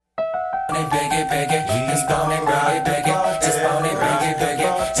it, big it, big it. Just bone it, big it, big it. Just bone it, big it, big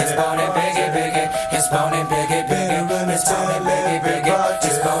it. Just bone it, big it, big it. Just bone it, big it, big it. Just bone it, big it, big it.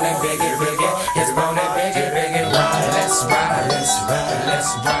 Just bone it, big it, big it. Just bone it, big it, big it. Let's ride, let's ride,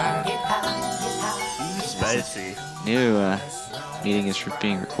 let's ride. Spicy. New meeting is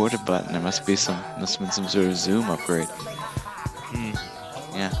being recorded button. There must have been some sort of Zoom upgrade.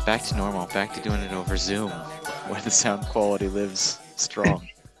 Yeah, back to normal. Back to doing it over Zoom, where the sound quality lives strong.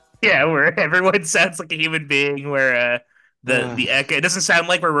 Yeah, where everyone sounds like a human being. Where the echo. It doesn't sound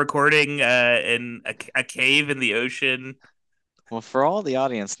like we're recording in a cave in the ocean. Well, for all the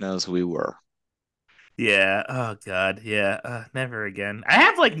audience knows, we were. Yeah. Oh God. Yeah. Never again. I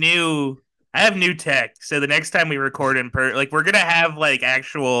have new tech. So the next time we record we're gonna have like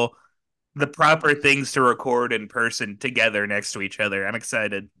the proper things to record in person together next to each other. I'm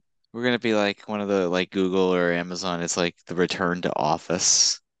excited. We're gonna be like one of the like Google or Amazon. It's like the return to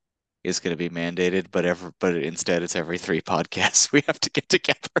office is gonna be mandated, but instead it's every 3 podcasts we have to get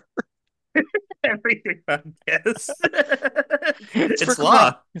together. Everything podcast. It's for It's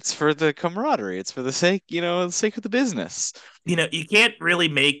law. it's for the camaraderie. It's for the sake, the sake of the business. You can't really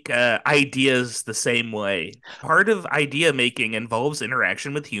make ideas the same way. Part of idea making involves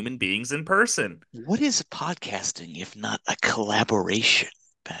interaction with human beings in person. What is podcasting if not a collaboration,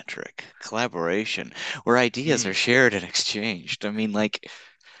 Patrick? Collaboration where ideas are shared and exchanged. I mean, like,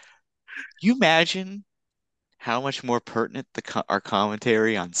 you imagine how much more pertinent our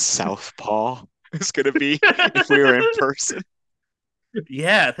commentary on Southpaw is going to be if we were in person.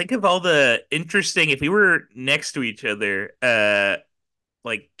 Yeah, think of all the interesting if we were next to each other, in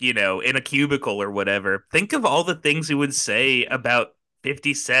a cubicle or whatever. Think of all the things we would say about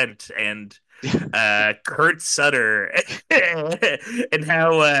 50 Cent and Kurt Sutter and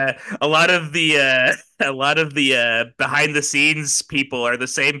how a lot of the behind the scenes people are the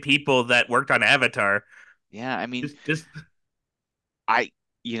same people that worked on Avatar. Yeah, I mean, Just I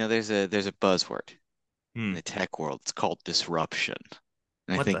there's a buzzword in hmm, the tech world. It's called disruption.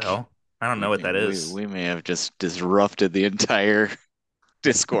 And I what the think hell? I don't know what that is. we may have just disrupted the entire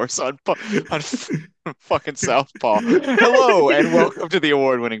discourse on fucking Southpaw. Hello and welcome to the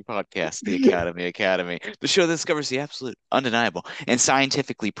award-winning podcast, The Academy, the show that discovers the absolute, undeniable, and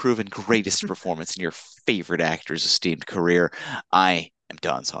scientifically proven greatest performance in your favorite actor's esteemed career. I am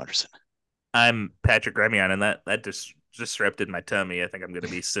Don Saunderson. I'm Patrick Remion, and that just disrupted my tummy. I think I'm gonna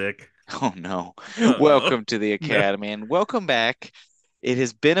be sick. Oh no. Oh Welcome to the no. Academy and welcome back. It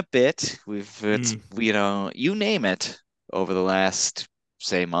has been a bit. It's, Mm, you name it over the last,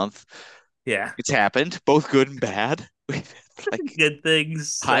 say, month. yeah, It's happened, both good and bad. We've had like good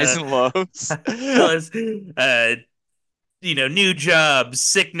things. highs and lows. Fellas, new jobs,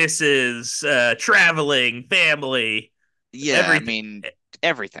 sicknesses, traveling, family, Yeah, I everything. mean,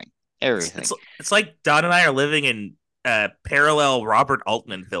 everything. It's Everything. it's it's like Don and I are living in parallel Robert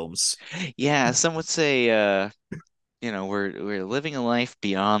Altman films. Yeah, some would say we're living a life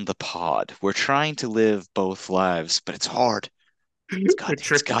beyond the pod. We're trying to live both lives, but it's hard. Trip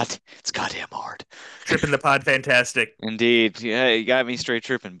It's goddamn hard. tripping the pod, fantastic. Indeed. Yeah, you got me straight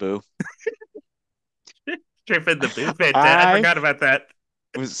tripping, boo. Tripping the booth, fantastic. I I forgot about that.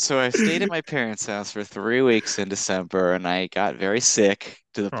 I stayed at my parents' house for 3 weeks in December and I got very sick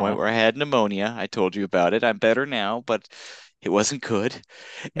to the point Oh where I had pneumonia. I told you about it. I'm better now, but it wasn't good.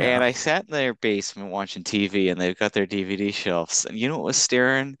 And no. I sat in their basement watching TV and they've got their DVD shelves. And you know what was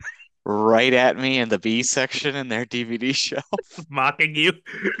staring right at me in the B section in their DVD shelf? Mocking you.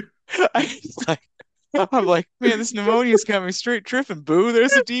 I was like, I'm like, man, this pneumonia's got me straight tripping, boo.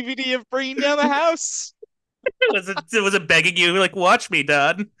 There's a DVD of Bringing Down the House. It was begging you like watch me,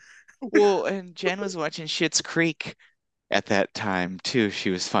 Don. Well, and Jen was watching Schitt's Creek at that time too.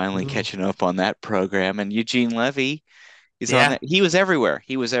 She was finally Ooh. catching up on that program, and Eugene Levy is on Yeah. that. He was everywhere.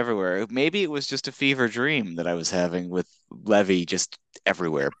 He was everywhere. Maybe it was just a fever dream that I was having with Levy just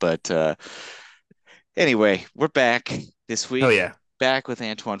everywhere. But anyway, we're back this Oh week. yeah. Back with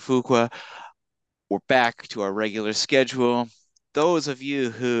Antoine Fuqua. We're back to our regular schedule. Those of you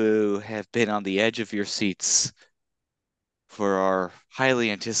who have been on the edge of your seats for our highly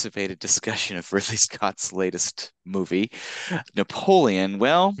anticipated discussion of Ridley Scott's latest movie, Napoleon,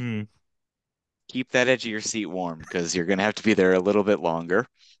 well, Hmm. keep that edge of your seat warm because you're going to have to be there a little bit longer.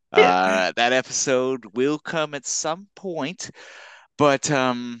 Yeah. That episode will come at some point, but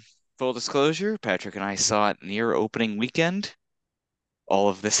full disclosure, Patrick and I saw it near opening weekend. All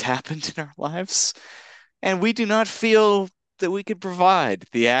of this happened in our lives, and we do not feel that we could provide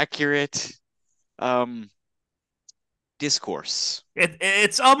the accurate um, discourse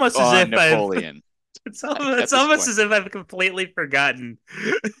It's almost as on if I've Napoleon it's at almost, it's this almost point. as if I've completely forgotten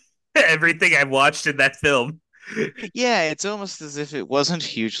everything I've watched in that film. Yeah, it's almost as if it wasn't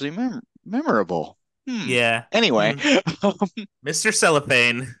hugely memorable. Hmm. Yeah. Anyway, Mm. Mr.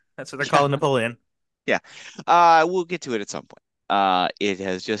 Cellophane. That's what they're yeah, calling Napoleon. yeah. We'll get to it at some point. It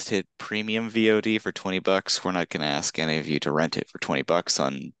has just hit premium VOD for $20. We're not going to ask any of you to rent it for $20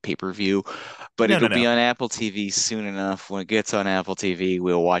 on pay-per-view, but No, it'll no, be no. on Apple TV soon enough. When it gets on Apple TV,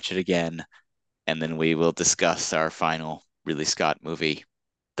 we'll watch it again, and then we will discuss our final Ridley Scott movie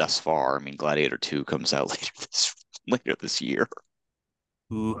thus far. I mean, Gladiator 2 comes out later this year.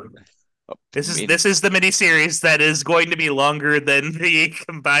 Ooh. I This is mean, this is the miniseries that is going to be longer than the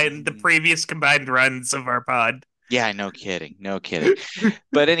mm, previous combined runs of our pod. yeah, no kidding, no kidding.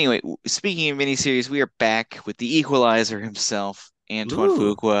 But anyway, speaking of miniseries, we are back with the Equalizer himself, Antoine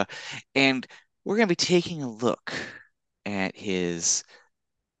Ooh. Fuqua, and we're going to be taking a look at his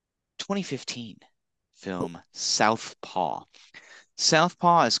 2015 film Southpaw.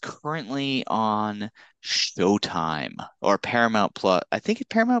 Southpaw is currently on Showtime or Paramount Plus. I think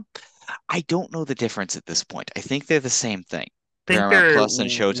Paramount. I don't know the difference at this point. I think they're the same thing. Think Paramount they're Plus and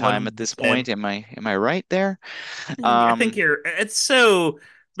Showtime one at the this point. same. Am I right there? I think Um, it's so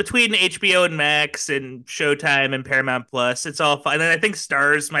between HBO and Max and Showtime and Paramount Plus, it's all fine. And I think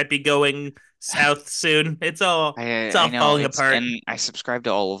Stars might be going south soon. It's I all know falling it's apart. and I subscribe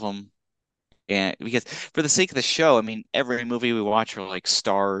to all of them. And because for the sake of the show, I mean, every movie we watch are like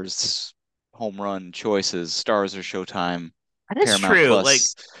Stars home run choices, Stars or Showtime, That is Paramount true. Like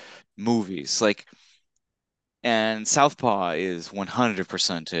Plus movies. Like, and Southpaw is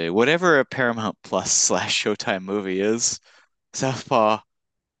 100% whatever a Paramount Plus slash Showtime movie is, Southpaw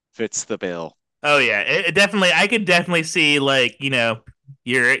fits the bill. oh yeah, it definitely. I could definitely see like you're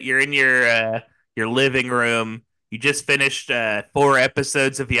in your living room. You just finished 4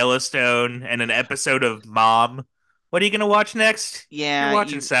 episodes of Yellowstone and an episode of Mom. What are you gonna watch next? You're Yeah,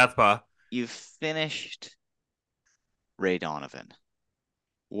 watching Southpaw. you've finished Ray Donovan.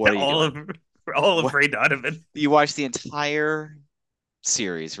 What are you All doing? of all of What Ray Donovan. you watched the entire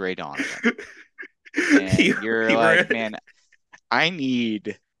series, Ray Donovan, and you're You like, were man, I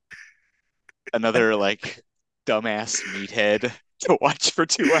need another like dumbass meathead to watch for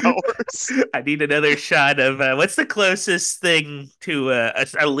 2 hours. I need another shot of what's the closest thing to a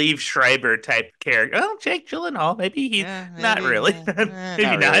Liev Schreiber type character? Oh, Jake Gyllenhaal. Maybe he. Yeah, Not maybe, really. not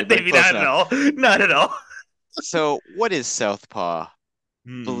Maybe really, not. but Maybe close not at enough. all. Not at all. So, what is Southpaw?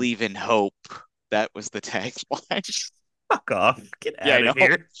 Hmm. Believe in hope. That was the tagline. Fuck off. Get Yeah, I out of know.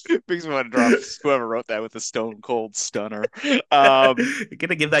 here. Makes me want to drop whoever wrote that with a stone cold stunner. Um, You're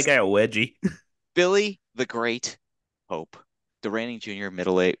gonna give that guy a wedgie. Billy the Great Hope, the reigning junior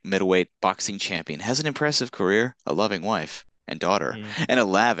middleweight boxing champion, has an impressive career, a loving wife and daughter, Hmm. and a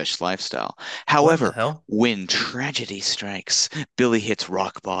lavish lifestyle. What the However, hell? when tragedy strikes, Billy hits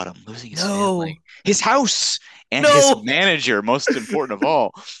rock bottom, losing his family, No. his house, and his No. manager, most important of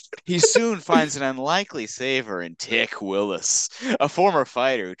all. He soon finds an unlikely savior in Tick Willis, a former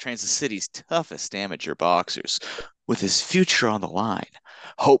fighter who trains the city's toughest amateur boxers. With his future on the line,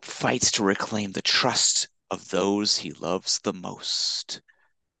 Hope fights to reclaim the trust of those he loves the most.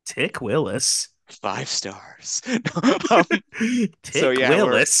 Tick Willis. 5 stars. Um, so Tick yeah,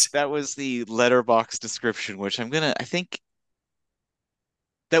 Willis. that was the letterbox description, which I think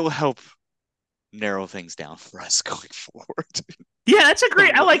that will help narrow things down for us going forward. Yeah, that's a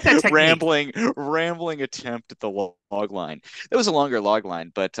great. I like that technique. Rambling attempt at the log line. That was a longer log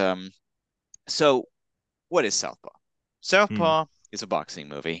line, but so what is Southpaw? Hmm. Southpaw is a boxing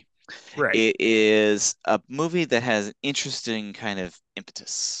movie. Right. It is a movie that has an interesting kind of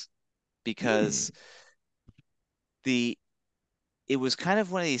impetus Hmm. because the it was kind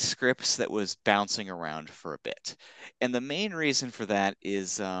of one of these scripts that was bouncing around for a bit. And the main reason for that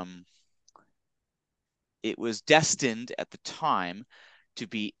is it was destined at the time to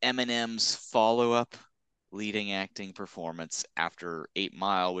be Eminem's follow-up leading acting performance after 8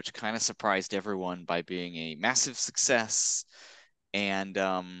 Mile, which kind of surprised everyone by being a massive success. And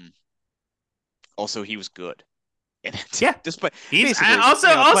also he was good in it, Yeah. despite He's basically, also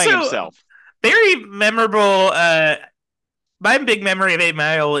playing also himself. very memorable. My big memory of 8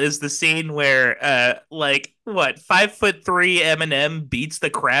 Mile is the scene where like what 5'3" Eminem beats the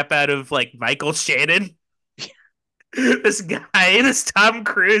crap out of like Michael Shannon. This guy, this Tom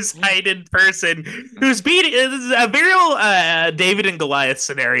Cruise heightened person who's beating is a very David and Goliath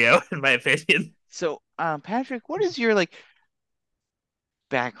scenario, in my opinion. So, Patrick, what is your like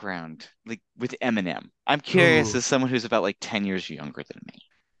background like with Eminem? I'm curious Ooh. as someone who's about like 10 years younger than me,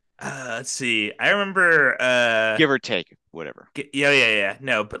 Let's see. I remember give or take, whatever. yeah, yeah, yeah.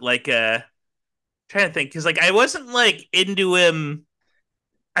 No, but like trying to think because like I wasn't like into him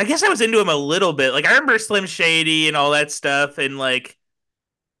I guess I was into him a little bit. Like I remember Slim Shady and all that stuff, and like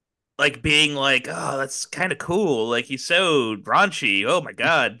being like, oh, that's kind of cool. Like he's so raunchy. Oh my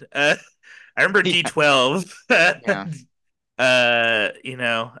god. I remember Yeah, D12. yeah. You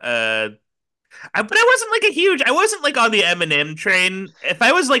know, but I wasn't like a huge. I wasn't like on the Eminem train. If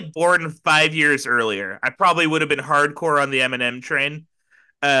I was like born 5 years earlier, I probably would have been hardcore on the Eminem train.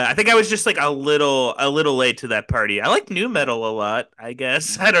 I think I was just like a little late to that party. I like new metal a lot. I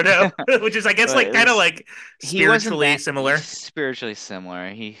guess I don't know, which is I guess But like it kind of was like he wasn't spiritually that similar. spiritually similar.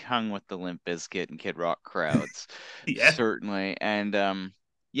 He hung with the Limp Bizkit and Kid Rock crowds, Yeah. certainly. And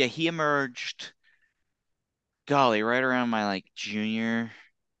yeah, he emerged, golly, right around my like junior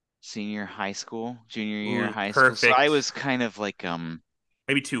year Ooh, high school. So I perfect. was kind of like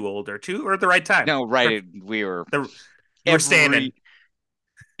Maybe too old or too or at the right time. no, right, we were The you were standing. every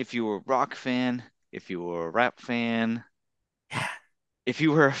if you were a rock fan, if you were a rap fan, Yeah. if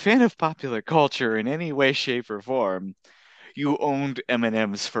you were a fan of popular culture in any way, shape, or form, you owned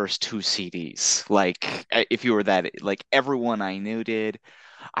Eminem's first two CDs. Like if you were that, like everyone I knew did.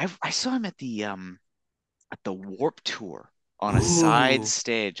 I saw him at the Warp Tour on a side Ooh.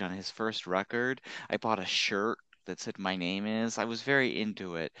 stage on his first record. I bought a shirt that said my name is. I was very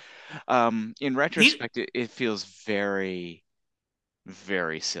into it. In He retrospect, it feels very,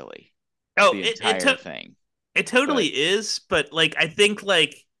 very silly, oh the it entire thing. it But totally is, but like I think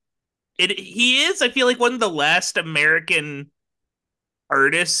like it he is I feel like one of the last American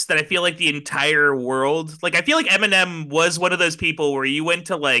artists that I feel like the entire world like I feel like Eminem was one of those people where you went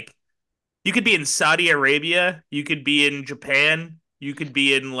to like you could be in Saudi Arabia, you could be in Japan, you could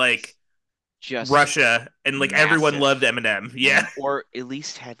be in like just Russia, and like everyone massive. loved Eminem. Yeah, Yeah. or at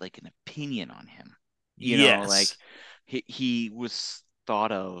least had like an opinion on him. Like Yes. he was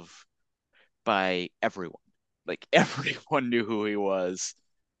thought of by everyone. Like everyone knew who he was.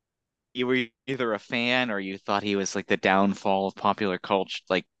 You were either a fan or you thought he was like the downfall of popular culture,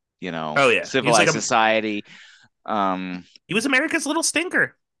 like, Oh yeah. civilized society. Um, He was America's little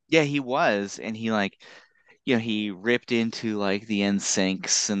stinker. yeah, he was, and he like he ripped into like the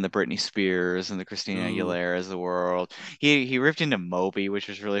NSYNCs and the Britney Spears and the Christina Ooh, Aguileras of the world. He ripped into Moby, which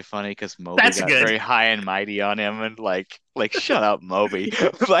was really funny because Moby that's got good. very high and mighty on him and like shut up, Moby.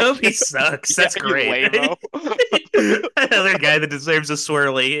 Hope Like he sucks. yeah, That's you great. lame-o. Another guy that deserves a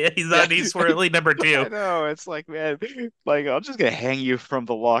swirly. He's Yeah, on he's swirly number I two. know. It's like, man, like I'm just gonna hang you from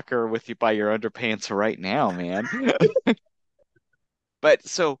the locker with you by your underpants right now, man. But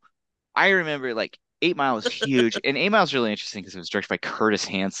so I remember like 8 Mile was huge, and 8 Mile is really interesting because it was directed by Curtis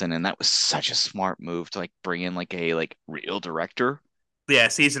Hanson, and that was such a smart move to like bring in like a like real director. Yeah,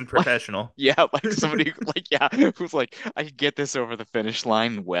 seasoned Like, professional. yeah, like somebody like yeah, who's like, I could get this over the finish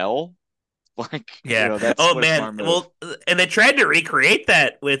line well. Like, Yeah. that's Oh what a man. smart move. Well, and they tried to recreate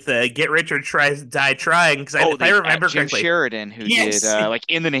that with Get Rich or Die Trying because Oh, if I they remember Jim correctly. Sheridan, who did Yes. like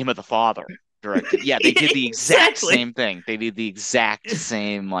In the Name of the Father, directed. Yeah, they did the exact Exactly. same thing. They did the exact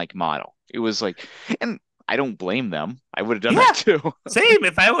same like model. It was like, and I don't blame them. I would have done that Yeah. too. Same.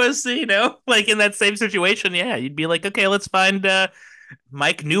 If I was, like in that same situation, yeah, you'd be like, okay, let's find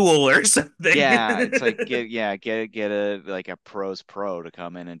Mike Newell or something. Yeah, it's like get a like a pros pro to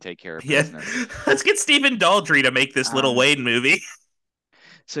come in and take care of Yeah. business. Let's get Stephen Daldry to make this Little Um, Wayne movie.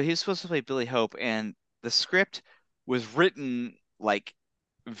 so he was supposed to play Billy Hope, and the script was written like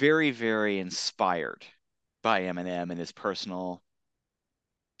very, very inspired by Eminem and his personal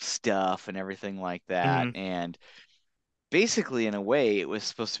stuff and everything like that. Mhm. And basically, in a way, it was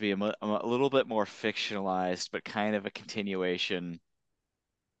supposed to be a little bit more fictionalized, but kind of a continuation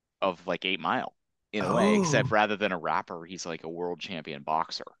of like 8 Mile in a way, except Oh. rather than a rapper, he's like a world champion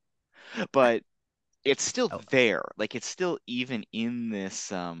boxer. But it's still Oh. there. Like it's still even in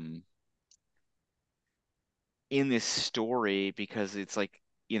this story because it's like,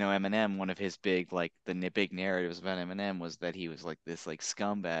 Eminem, one of his big like big narratives about Eminem was that he was like this like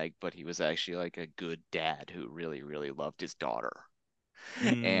scumbag, but he was actually like a good dad who really, really loved his daughter.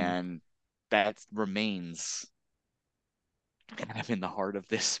 Mm. And that remains kind of in the heart of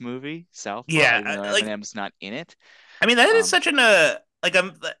this movie, Southpaw, Yeah. even though Like, Eminem's not in it. I mean, that is Um, such like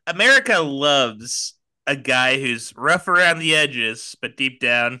America loves a guy who's rough around the edges, but deep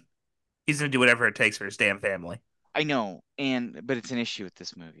down, he's gonna do whatever it takes for his damn family. I know, but it's an issue with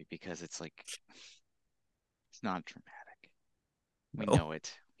this movie because it's like it's not dramatic. We No, know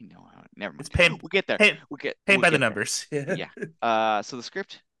it. We know how. Never it's mind. paint, We'll get there. paint, paint We'll by the get there. numbers. Yeah. Yeah. So the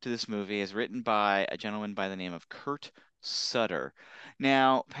script to this movie is written by a gentleman by the name of Kurt Sutter.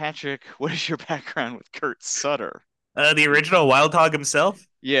 Now, Patrick, what is your background with Kurt Sutter? The original Wild Hog himself.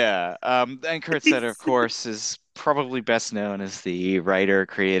 Yeah. And Kurt Sutter, of course, is probably best known as the writer,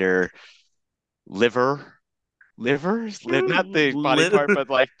 creator, liver, not the body part, but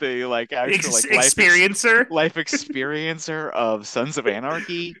like the like actual like Experiencer. life experiencer of Sons of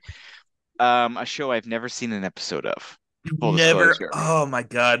Anarchy, a show I've never seen an episode of. Full Never. disclosure. Oh my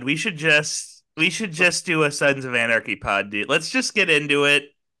God. We should just do a Sons of Anarchy pod, dude. Let's just get into it.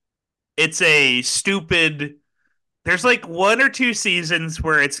 It's a stupid. There's like one or two seasons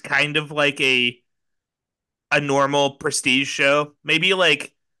where it's kind of like a normal prestige show, maybe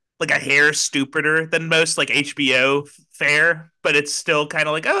like a hair stupider than most like HBO fare, but it's still kind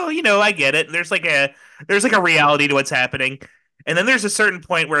of like, oh, I get it. There's like a reality to what's happening. And then there's a certain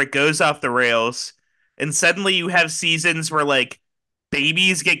point where it goes off the rails and suddenly you have seasons where like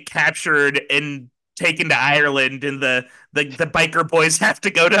babies get captured and taken to Ireland and the biker boys have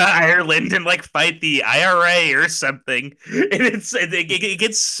to go to Ireland and like fight the IRA or something. And it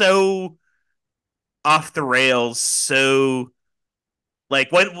gets so off the rails. So like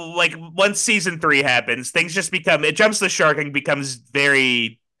once season three happens, things just become it jumps the shark and becomes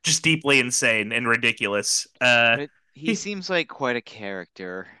very just deeply insane and ridiculous. But he seems like quite a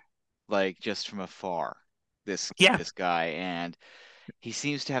character, like just from afar. Yeah, This guy, and he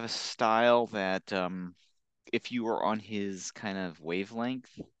seems to have a style that if you were on his kind of wavelength,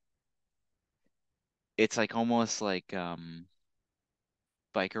 it's like almost like Biker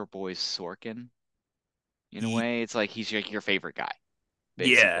Boys Sorkin in a way. It's like he's like your favorite guy,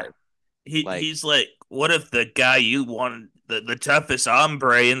 yeah. basically. Like, He's like, what if the guy you wanted, the toughest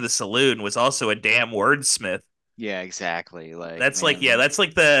hombre in the saloon, was also a damn wordsmith? yeah, exactly. Like, That's like, yeah, man, that's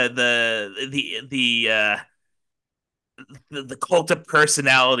like the cult of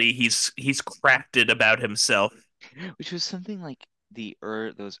personality he's crafted about himself. which was something like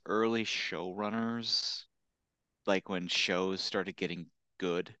those early showrunners, like when shows started getting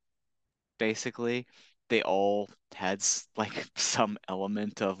good, basically, they all had like some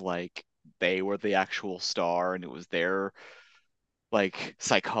element of like they were the actual star and it was their like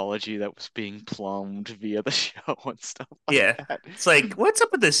psychology that was being plumbed via the show and stuff like Yeah, that. it's like, what's up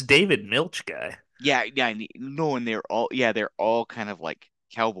with this David Milch guy? Yeah, yeah, no, and they're all kind of like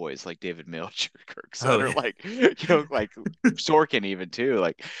cowboys, like David Milch or Kirk Oh Sutter, yeah. like like Sorkin even too.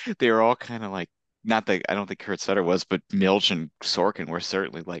 Like they were all kind of like not that I don't think Kurt Sutter was, but Milch and Sorkin were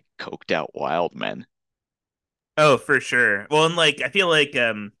certainly like coked out wild men. Oh, for sure. Well, and like I feel like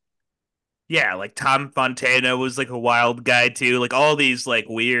yeah, like Tom Fontana was like a wild guy too. Like all these like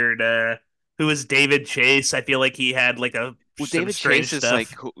weird who was David Chase? I feel like he had like a Well, some strange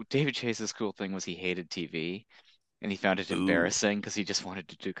stuff. David Chase's cool thing was he hated TV and he found it Ooh. embarrassing because he just wanted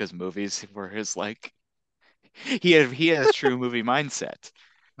to do because movies were his like he has true movie mindset.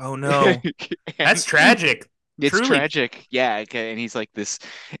 Oh no. And That's tragic. it's Truly. tragic. Yeah, okay, and he's like this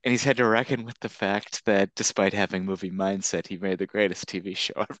and he's had to reckon with the fact that despite having movie mindset, he made the greatest TV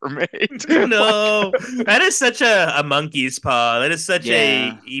show ever made. Like, No. That is such a monkey's paw. That is such a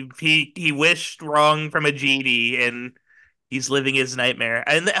yeah. he wished wrong from a genie and he's living his nightmare.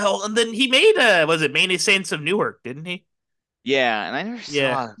 And then he made was it Many Saints of Newark, didn't he? Yeah, and I never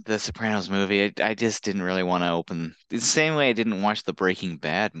Yeah. saw the Sopranos movie. I just didn't really want to open the same way I didn't watch the Breaking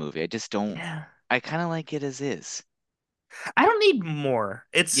Bad movie. I just don't. Yeah. I kind of like it as is. I don't need more.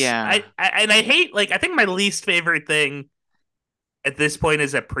 It's Yeah. and I hate like I think my least favorite thing at this point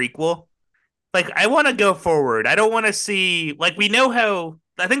is a prequel. Like I want to go forward. I don't want to see like we know how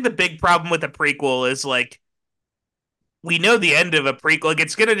I think the big problem with a prequel is like we know the end of a prequel. Like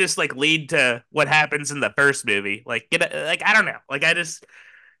it's gonna just like lead to what happens in the first movie. Like I don't know. Like I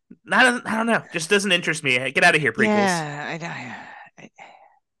don't know. Just doesn't interest me. Get out of here, prequels. Yeah,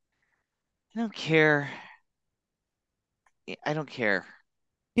 I don't care. I don't care.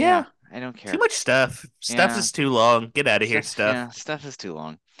 Yeah, Yeah, I don't too care. much stuff. Stuff Yeah. is too long. Get out of here, Yeah, stuff. stuff is too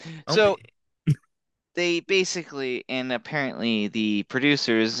long. Don't So be. they basically, and apparently the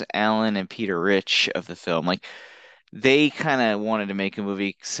producers, Alan and Peter Rich of the film, like they kind of wanted to make a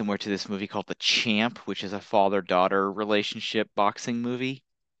movie similar to this movie called The Champ, which is a father-daughter relationship boxing movie.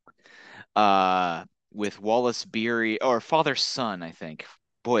 With Wallace Beery or father-son, I think.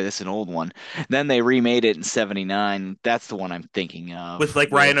 Boy, this is an old one. Then they remade it in '79. That's the one I'm thinking With of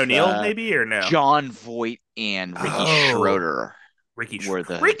like Ryan with O'Neal, maybe or no? John Voight and Ricky Oh, Schroeder were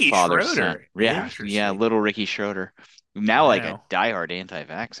the Ricky father-son. Schroeder. Yeah, yeah, Interesting. little Ricky Schroeder. Now like a Wow. diehard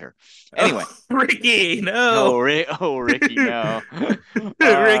anti-vaxxer. Anyway, Oh, Ricky, no. Oh Ricky, no.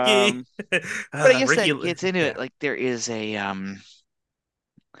 Ricky. But I guess Ricky. that gets into it. Yeah. Like there is a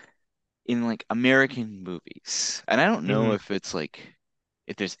in like American movies, and I don't know Hmm. if it's like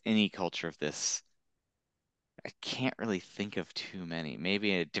if there's any culture of this. I can't really think of too many.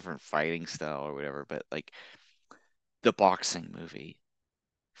 Maybe a different fighting style or whatever, but like the boxing movie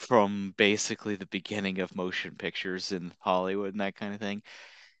from basically the beginning of motion pictures in Hollywood and that kind of thing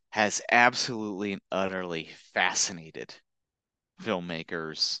has absolutely and utterly fascinated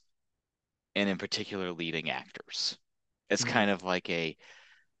filmmakers and in particular leading actors. It's Mhm. kind of like a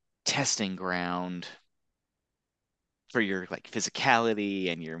testing ground for your like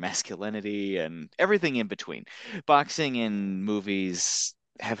physicality and your masculinity and everything in between. Boxing and movies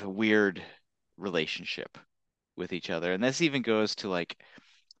have a weird relationship with each other. And this even goes to like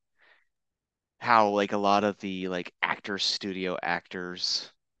how like a lot of the like studio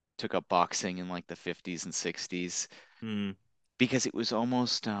actors took up boxing in like the 50s and 60s Mm. because it was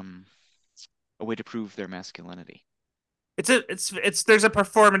almost a way to prove their masculinity. It's there's a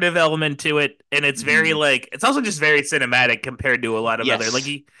performative element to it, and it's very Hmm. like it's also just very cinematic compared to a lot of other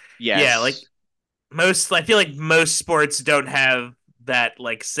Yes. yeah, like Yes. most I feel like most sports don't have that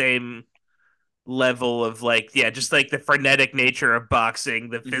like same level of like yeah, just like the frenetic nature of boxing,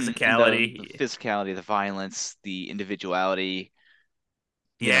 the And the physicality. physicality, the violence, the individuality,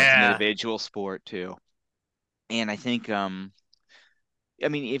 it's an Yeah. individual sport too. And I think I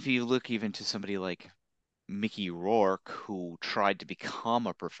mean if you look even to somebody like Mickey Rourke who tried to become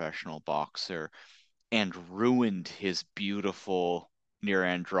a professional boxer and ruined his beautiful near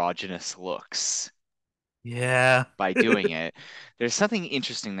androgynous looks Yeah. by doing it. There's something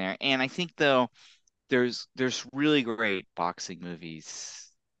interesting there. And I think though there's really great boxing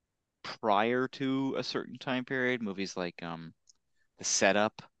movies prior to a certain time period, movies like The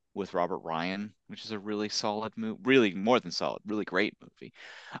Setup with Robert Ryan, which is a really solid movie, really more than solid, really great movie.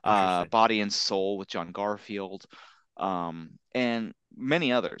 Interesting. Body and Soul with John Garfield, and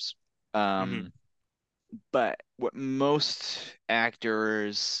many others. Hmm. Um, but what most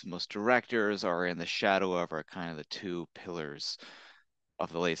actors, most directors are in the shadow of are kind of the two pillars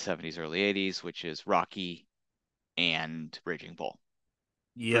of the late 70s, early 80s, which is Rocky and Raging Bull,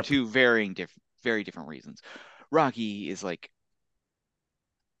 for Yep. two very different reasons. Rocky is like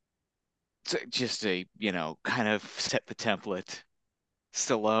just a, kind of set the template.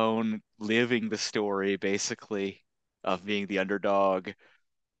 Stallone living the story basically of being the underdog. It's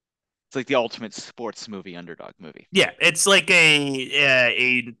like the ultimate sports movie, underdog movie. Yeah, it's like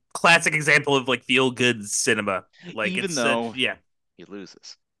a classic example of like feel good cinema. Like Even it's though yeah. he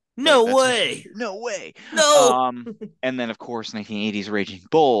loses. But No that's way. no way. No. Um, and then of course 1980s Raging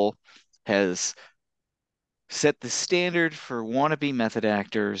Bull has set the standard for wannabe method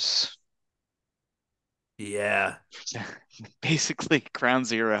actors. Yeah. Basically ground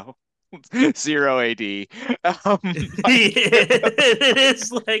zero. Zero AD. Um, like It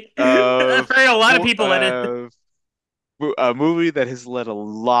is like of for a lot of for people it is. a movie that has led a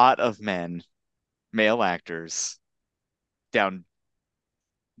lot of men, male actors, down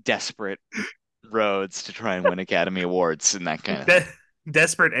desperate roads to try and win Academy Awards and that kind of thing. De-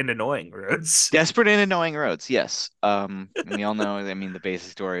 desperate and annoying roads. Desperate and annoying roads, yes. And we all know, I mean, the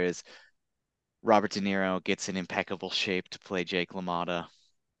basic story is Robert De Niro gets in impeccable shape to play Jake LaMotta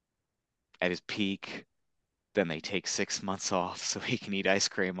at his peak. Then they take 6 months off so he can eat ice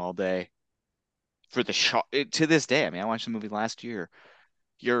cream all day. For the shot to this day, I mean, I watched the movie last year.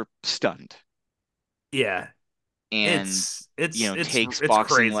 You're stunned. Yeah. And takes It's boxing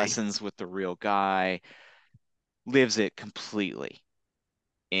crazy. lessons with the real guy, lives it completely,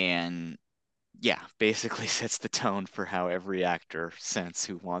 and yeah, basically sets the tone for how every actor since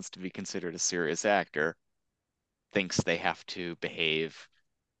who wants to be considered a serious actor thinks they have to behave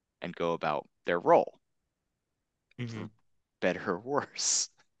and go about their role, for Hmm. better or worse.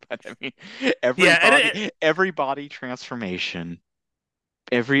 But I mean, Yeah, every body transformation,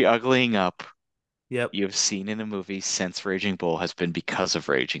 every uglying up yep. you've seen in a movie since Raging Bull has been because of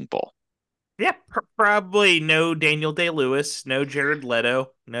Raging Bull. Yeah, probably no Daniel Day-Lewis, no Jared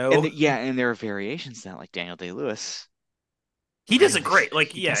Leto, And no. yeah, and there are variations now, like Daniel Day-Lewis He does it really great.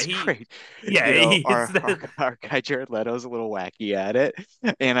 Like, he yeah, does great. yeah, he's Our guy Jared Leto's a little wacky at it,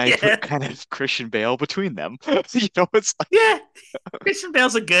 and I put yeah, kind of Christian Bale between them. It's like yeah. Christian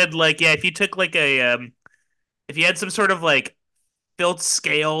Bale's a good like, yeah. If you took like if you had some sort of like built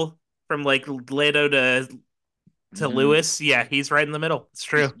scale from like Leto to mhm, Lewis, yeah, he's right in the middle. It's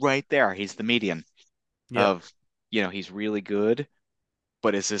he's true. right there. He's the median Yep. of, he's really good,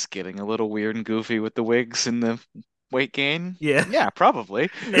 but is this getting a little weird and goofy with the wigs and the weight gain? Yeah. Yeah,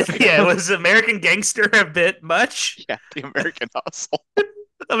 probably. Yeah, it was American Gangster a bit much. Yeah, the American Hustle.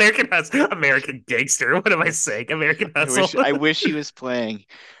 American Hustle, American Gangster. What am I saying? American Hustle. I wish he was playing.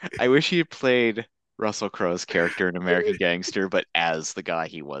 I wish he had played Russell Crowe's character in American Gangster, but as the guy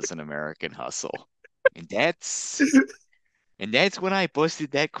he was in American Hustle. And that's when I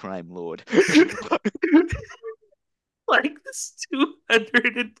busted that crime lord. like this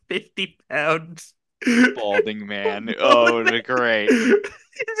 250 pounds Balding man. Oh, it balding would man. be great.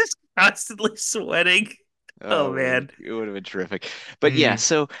 He's just constantly sweating. Oh Oh, man. it would have been terrific. But yeah, Mm,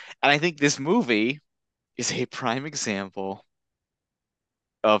 so and I think this movie is a prime example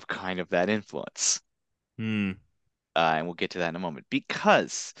of kind of that influence. mm, And we'll get to that in a moment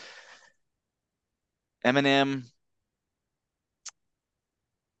because Eminem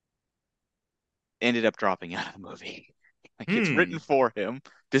ended up dropping out of the movie. Like it's written mm. for him,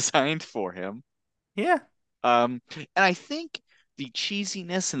 designed for him. Yeah. And I think the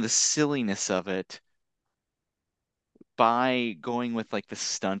cheesiness and the silliness of it by going with like the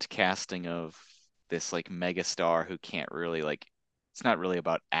stunt casting of this like mega star who can't really like it's not really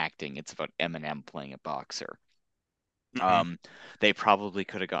about acting, it's about Eminem playing a boxer. Mhm. Um, they probably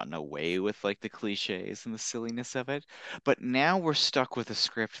could have gotten away with like the cliches and the silliness of it, but now we're stuck with a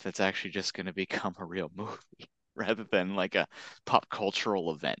script that's actually just going to become a real movie rather than like a pop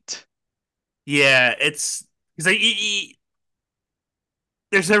cultural event. Yeah, it's because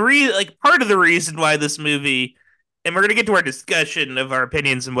there's a like part of the reason why this movie, and we're gonna get to our discussion of our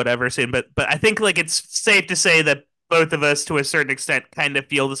opinions and whatever soon, but I think like it's safe to say that both of us, to a certain extent, kind of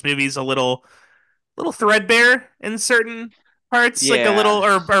feel this movie's a little threadbare in certain parts, like a little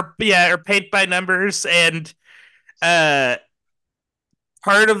Yeah, or yeah, or paint by numbers, and uh,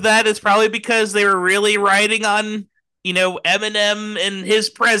 part of that is probably because they were really riding on. Eminem and his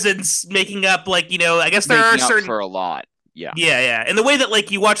presence making up, like, I guess there are making up certain. for a lot. Yeah. Yeah, yeah. And the way that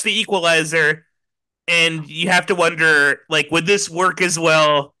like you watch the Equalizer and you have to wonder like would this work as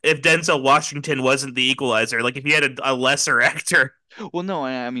well if Denzel Washington wasn't the Equalizer? Like if you had a lesser actor. Well, no,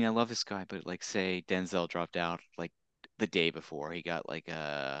 I mean I love this guy, but like say Denzel dropped out like the day before he got like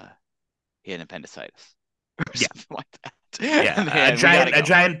he had appendicitis or Yeah. something like that. Yeah. And A then we gotta giant a go.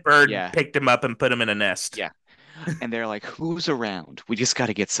 giant bird Yeah, picked him up and put him in a nest. yeah. And they're like, who's around? We just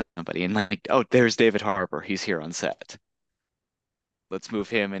gotta get somebody. And like, oh, there's David Harbour. He's here on set. Let's move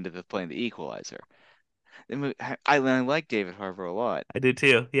him into the playing the Equalizer. I like David Harbour a lot. I do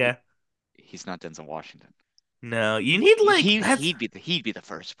too. He Yeah. he's not Denzel Washington. No, you need like that's He'd be the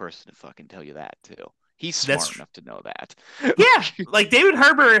first person to fucking tell you that too. He's smart that's enough to know that. yeah. Like David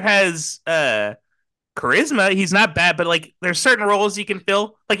Harbour has charisma. He's not bad, but like there's certain roles you can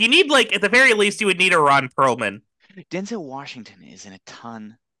fill. Like you need like at the very least you would need a Ron Perlman. Denzel Washington is in a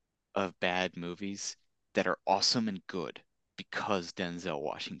ton of bad movies that are awesome and good because Denzel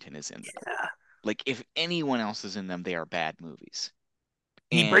Washington is in them. Yeah. Like if anyone else is in them, they are bad movies.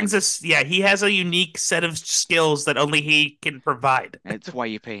 He brings And us, yeah, he has a unique set of skills that only he can provide. it's why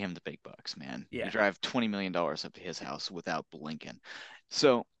you pay him the big bucks, man. You Yeah. drive $20 million up to his house without blinking.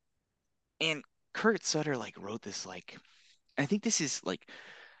 So, and Kurt Sutter like wrote this like I think this is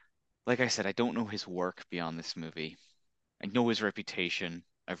like I said, I don't know his work beyond this movie. I know his reputation.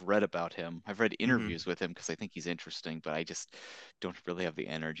 I've read about him. I've read Hmm. interviews with him because I think he's interesting, but I just don't really have the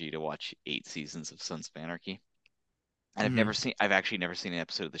energy to watch 8 seasons of Sons of Anarchy. And Hmm. I've actually never seen an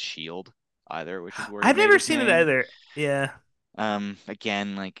episode of The Shield either, which is where he I've made never his seen it name. either. Yeah.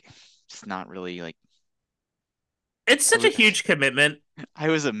 Again, like it's not really like It's I such a was huge commitment. I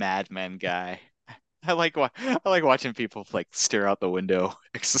was a Mad Men guy. I like watching people like stare out the window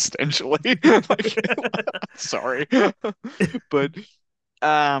existentially. Like sorry. But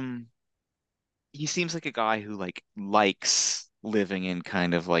um he seems like a guy who like likes living in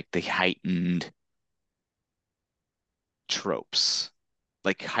kind of like the heightened tropes,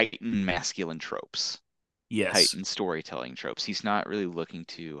 like heightened masculine tropes, Yes. heightened storytelling tropes. He's not really looking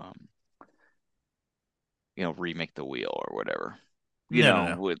to remake the wheel or whatever. No,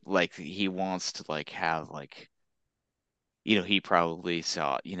 no, no. With like he wants to like have like he probably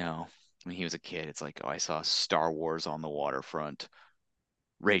saw, when he was a kid, it's like, oh, I saw Star Wars on the waterfront,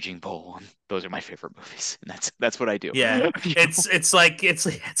 Raging Bull, and those are my favorite movies, and that's what I do. Yeah. It's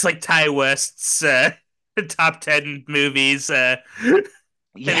like Ty West's top 10 movies. Have you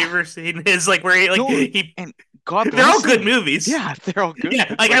Yeah. ever seen his like where he like No, he and God they're all bless good him. movies. Yeah, they're all good.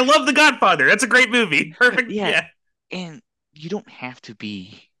 Yeah, like I Like, love The Godfather. That's a great movie. Perfect. yeah, Yeah. and you don't have to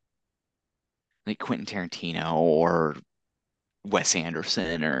be like Quentin Tarantino or Wes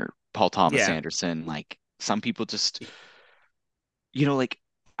Anderson or Paul Thomas Yeah. Anderson. Like some people just, like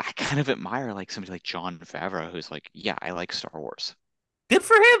I kind of admire like somebody like Jon Favreau who's like, yeah, I like Star Wars. Good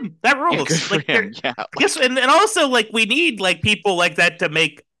for him. That Yeah, good rules. for Like there him. Yeah, I guess and also like we need like people like that to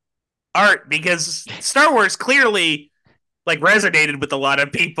make art because Star Wars clearly like resonated with a lot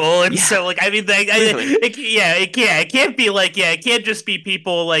of people and yeah, so like I mean clearly. it can't be like it can't just be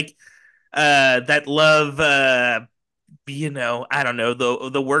people like that love I don't know,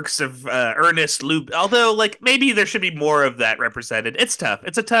 the works of Ernest Lub. Although, like, maybe there should be more of that represented. It's tough.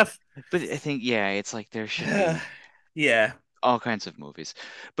 It's a tough. But I think, yeah, it's like there should be Yeah, all kinds of movies.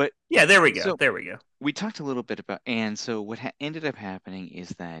 But yeah. There we go. so There we go. we talked a little bit about, and so what ha ended up happening is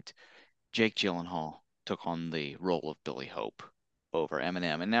that Jake Gyllenhaal took on the role of Billy Hope over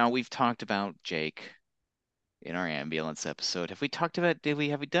Eminem. And now we've talked about Jake in our ambulance episode. Have we talked about, have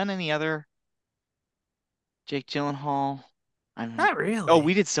we done any other Jake Gyllenhaal? I don't, Not oh, really.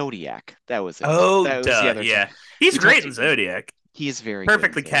 we did Zodiac. That was it. Oh, That was the duh. other time. Yeah, he's We great talked, in Zodiac. he is very good in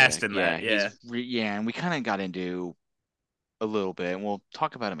Perfectly cast Zodiac. in Yeah, that. Yeah. yeah, and we kind of got into a little bit, and we'll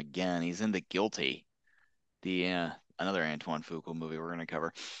talk about him again. He's in The Guilty, the another Antoine Fuqua movie we're gonna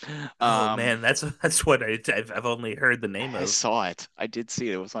cover. Oh Um, man, that's what I've only heard the name I of. saw it. I did see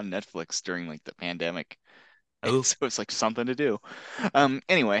it. It was on Netflix during like the pandemic. Oh, So it's like something to do.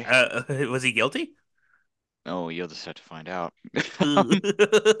 Anyway, was he guilty? oh, you'll just have to find out. Ugh.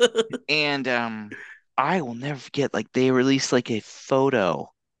 And I will never forget, like they released like a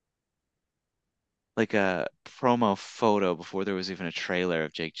photo, like a promo photo before there was even a trailer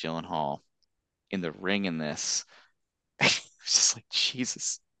of Jake Gyllenhaal in the ring in this. It's just like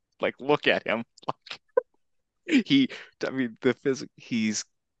Jesus. Like look at him. He, I mean, he's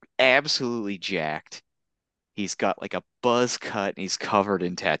absolutely jacked. He's got like a buzz cut and he's covered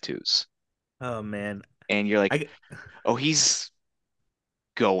in tattoos. Oh man, And you're like, I oh, he's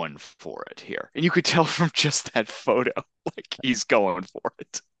going for it here. And you could tell from just that photo, like he's going for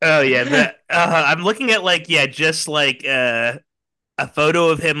it. oh yeah, that I'm looking at like yeah, just like a photo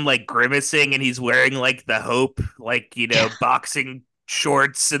of him like grimacing and he's wearing like the Hope like boxing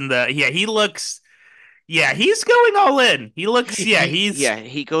shorts and the yeah he looks yeah he's going all in. He looks yeah he's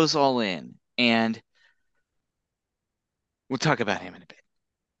He goes all in. And we'll talk about him in a bit.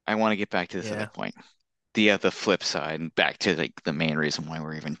 I want to get back to this other yeah. point. The flip side and back to like the main reason why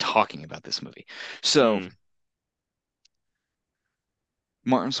we're even talking about this movie. So Hmm.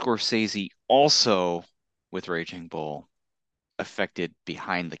 Martin Scorsese also with Raging Bull affected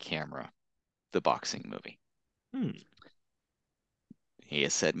behind the camera the boxing movie. Hmm. He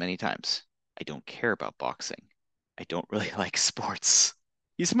has said many times, I don't care about boxing. I don't really like sports.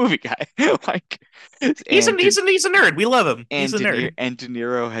 He's a movie guy. Like and He's a nerd. We love him. He's a nerd. De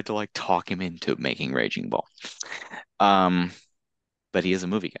Niro had to like talk him into making Raging Bull. Um, but he is a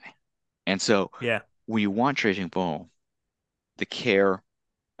movie guy. And so Yeah. when you watch Raging Bull, the care,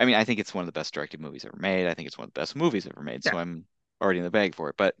 I mean, I think it's one of the best directed movies ever made. I think it's one of the best movies ever made, Yeah. so I'm already in the bag for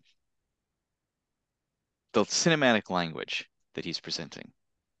it. But the cinematic language that he's presenting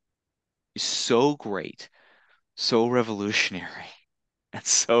is so great, so revolutionary, and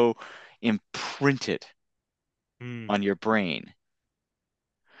so imprinted Hmm. on your brain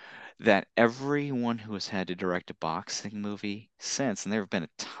that everyone who has had to direct a boxing movie since, and there have been a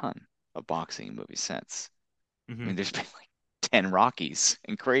ton of boxing movies since. I Hmm. mean, there's been like 10 Rockies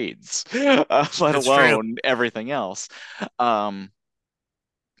and Creeds, let That's true. alone everything else, um,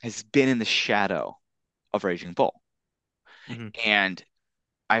 has been in the shadow of Raging Bull. Hmm. And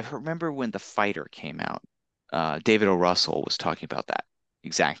I remember when The Fighter came out, David O. Russell was talking about that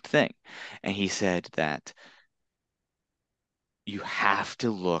exact thing. And he said that you have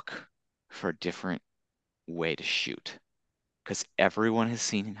to look for a different way to shoot because everyone has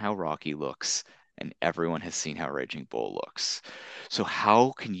seen how Rocky looks and everyone has seen how Raging Bull looks. So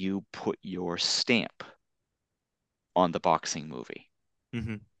how can you put your stamp on the boxing movie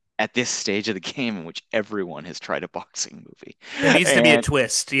Hmm. at this stage of the game in which everyone has tried a boxing movie? There needs to be a And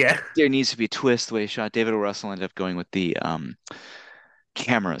twist. Yeah. there needs to be a twist the way it's shot. David O. Russell ended up going with the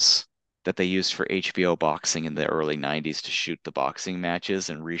cameras that they used for HBO boxing in the early 90s to shoot the boxing matches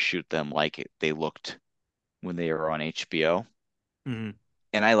and reshoot them like they looked when they were on HBO. Hmm.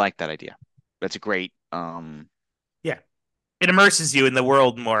 And I like that idea. That's a great Yeah. It immerses you in the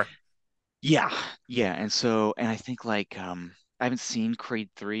world more. yeah, yeah. And I think like I haven't seen Creed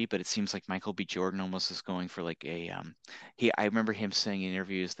 3, but it seems like Michael B. Jordan almost is going for like a I remember him saying in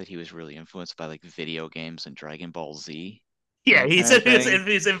interviews that he was really influenced by like video games and Dragon Ball Z and Yeah, that kind of thing.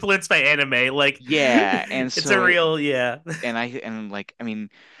 he's influenced by anime. Like, Yeah, and it's a so real yeah. and like I mean,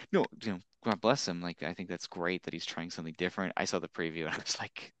 no, God bless him. Like I think that's great that he's trying something different. I saw the preview and I was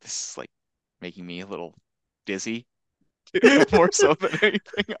like, this is like making me a little dizzy more so than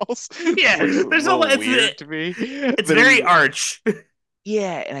anything else. This Yeah, looks a there's a lot. little weird to me. It's But very anyway, arch.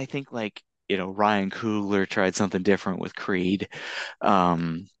 yeah, and I think like, Ryan Coogler tried something different with Creed,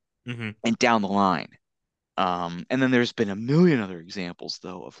 um, Hmm. and down the line. And then there's been a million other examples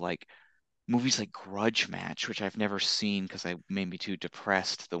though of like movies like Grudge Match, which I've never seen because I made me too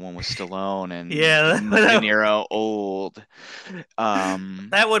depressed. The one with Stallone and Yeah, De Niro, old.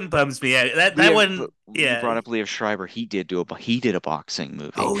 Um, that one bums me out. That Liev, one, you yeah. brought up Liev Schreiber. He did a boxing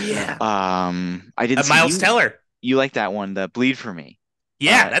movie. Oh yeah, I didn't see Miles Teller. you like that one, the Bleed for Me.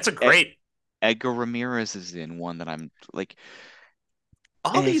 Yeah, Uh, that's a E- great. Edgar Ramirez is in one that I'm like,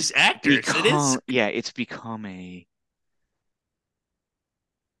 All and it's these actors. It is. become, yeah, it's become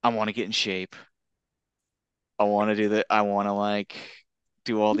I want to get in shape. I want to do that. I want to like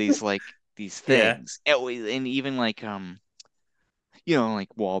do all these these Yeah, things. And even like like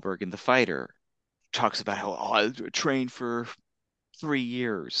Wahlberg in The Fighter talks about how I trained for 3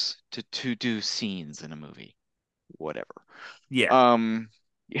 years to do scenes in a movie, whatever. yeah. Um,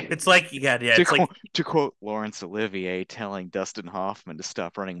 It's like you got. Yeah, to it's like quote to quote Laurence Olivier telling Dustin Hoffman to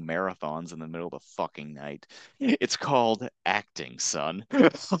stop running marathons in the middle of the fucking night. It's called acting, son.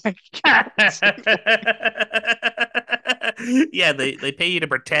 Like, yeah, they pay you to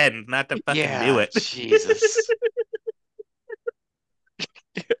pretend, not to fucking do yeah, it. Jesus.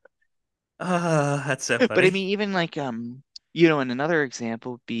 That's so But I funny. mean, even like and another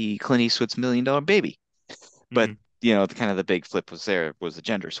example would be Clint Eastwood's Million Dollar Baby. But Mhm. the kind of the big flip was the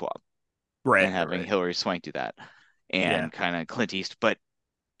gender swap Right, and right, having right. Hilary Swank do that, Yeah, and kind of Clint Eastwood. But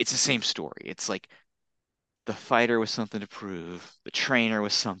it's the same story. It's like the fighter was something to prove, the trainer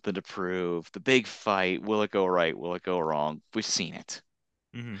was something to prove, the big fight. Will it go right? Will it go wrong? We've seen it.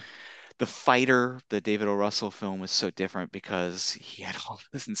 hmm The fighter, the David O. Russell film, was so different because he had all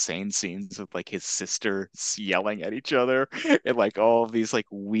these insane scenes of like his sisters yelling at each other and like all of these like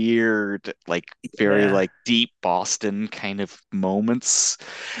weird, like very yeah, like deep Boston kind of moments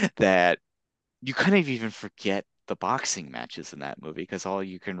that you kind of even forget the boxing matches in that movie because all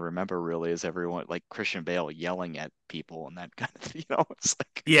you can remember really is everyone like Christian Bale yelling at people and that kind of it's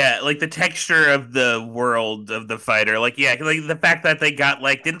like yeah. Like the texture of the world of the fighter. Like yeah, like the fact that they got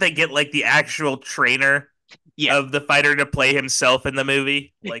like didn't they get like the actual trainer yeah. of the fighter to play himself in the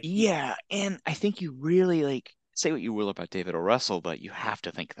movie? Like Yeah, and I think you really like say what you will about David O. Russell, but you have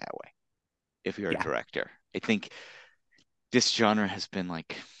to think that way if you're a yeah. director. I think this genre has been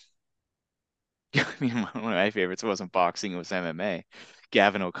like, I mean, one of my favorites wasn't boxing, it was MMA.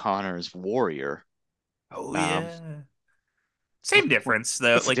 Gavin O'Connor's Warrior. Oh Um, yeah. what, Same difference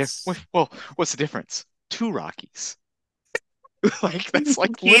though. what's the Like difference? Well, what's the difference? Two Rockies. Like that's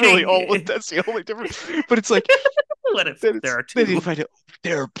like literally all kidding. that's the only difference. But it's like What if then there it's are then you two? find out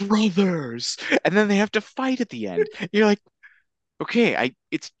they're brothers, and then they have to fight at the end. You're like, okay, I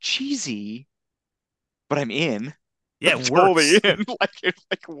it's cheesy, but I'm in. Yeah, I'm it totally works. in.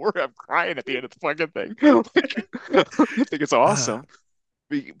 I'm crying at the end of the fucking thing. Like, I think it's Uh, awesome.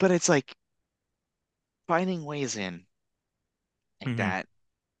 But it's like finding ways in like mhm,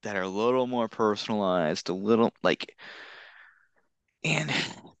 that are a little more personalized, a little like, and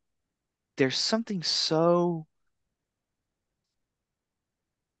there's something so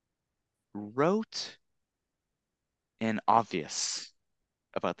rote and obvious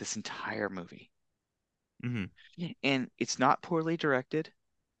about this entire movie. mhm. And it's not poorly directed.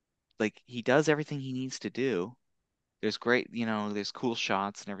 Like he does everything he needs to do. There's great, there's cool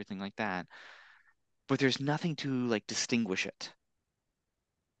shots and everything like that. But there's nothing to like distinguish it.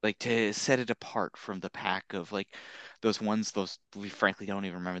 Like to set it apart from the pack of like those we frankly don't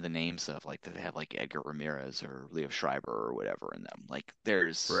even remember the names of like that they have like Edgar Ramirez or Leo Schreiber or whatever in them. Like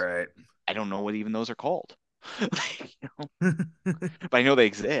there's Right. I don't know what even those are called. Like, but I know they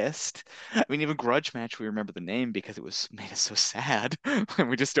exist. I mean, even Grudge Match, we remember the name because it was made us so sad, and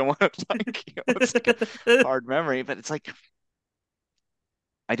we just don't want to like, it's like a hard memory. But it's like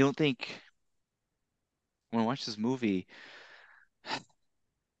I don't think when I watch this movie,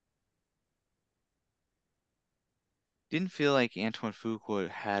 didn't feel like Antoine Fuqua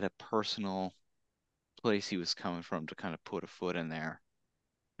had a personal place he was coming from to kind of put a foot in there.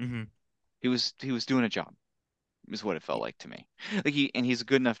 hmm He was doing a job, is what it felt like to me. Like he's a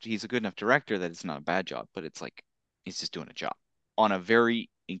good enough director that it's not a bad job, but it's like he's just doing a job on a very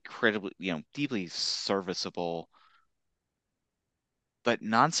incredibly, deeply serviceable, but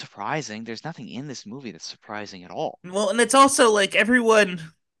non-surprising. There's nothing in this movie that's surprising at all. Well, and it's also like everyone.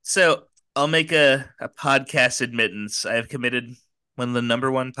 So I'll make a podcast admittance. I have committed one of the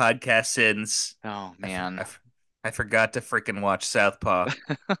number one podcast sins. Oh I, for, I, man. f- I forgot to freaking watch Southpaw.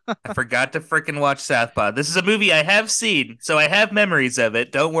 I forgot to freaking watch Southpaw. This is a movie I have seen, so I have memories of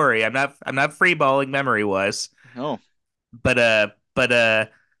it. Don't worry, I'm not freeballing memory wise. Oh,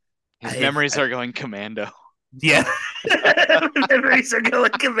 But his I've memories are going commando. yeah, memories are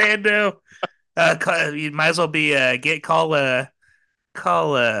going commando. You might as well be get call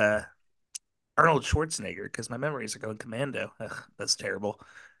Arnold Schwarzenegger, because my memories are going commando. Ugh, that's terrible.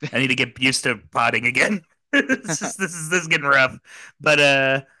 I need to get used to potting again. This is getting rough.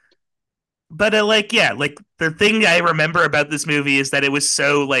 But like yeah, like the thing I remember about this movie is that it was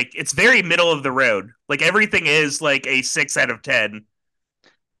so like it's very middle of the road. Like everything is like a 6 out of 10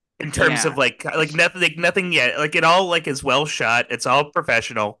 in terms of Yeah, like nothing nothing yet. Like it all like is well shot. It's all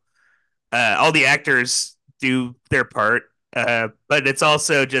professional. All the actors do their part. But it's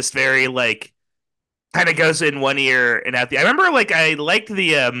also just very like kind of goes in one ear and out the. I remember like I liked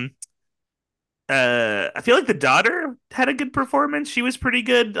the I feel like the daughter had a good performance. She was pretty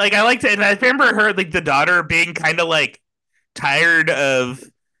good. Like I liked it, and I remember her like the daughter being kind of like tired of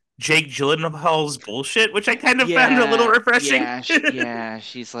Jake Gyllenhaal's bullshit, which I kind of found a little refreshing. yeah.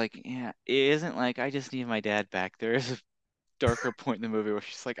 She's like, yeah, it isn't like I just need my dad back. There is a darker point in the movie where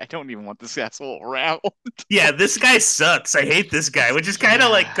she's like, I don't even want this asshole around. Yeah, this guy sucks. I hate this guy, which is kind of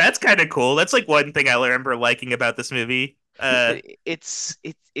like Yeah, that's kind of cool. That's like one thing I remember liking about this movie. but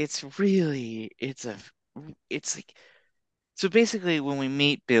it's really it's like so basically when we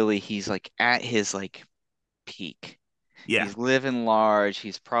meet Billy, he's like at his like peak. Yeah. He's living large.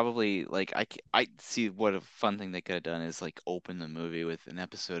 He's probably like I see what a fun thing they could have done is like open the movie with an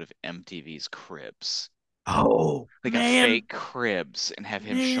episode of MTV's Cribs. Oh Like a man, fake Cribs and have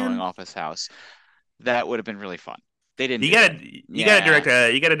him showing man. off his house. That would have been really fun. They didn't You do it. gotta Yeah.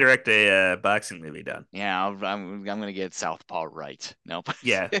 you gotta direct a boxing movie, Don. Yeah, I'm gonna get Southpaw right. Nope.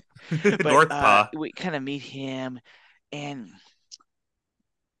 Yeah, But Northpaw. we kind of meet him and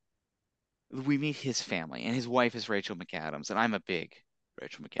we meet his family and his wife is Rachel McAdams and I'm a big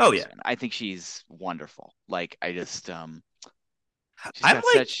Rachel Oh McAdams yeah, fan. I think she's wonderful. Like I just I'm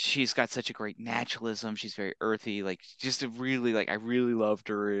like she's got such a great naturalism. She's very earthy. Like just a really like I really loved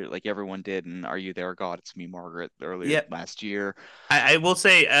her like everyone did in Are You There, God? It's Me, Margaret earlier yeah. last year. I will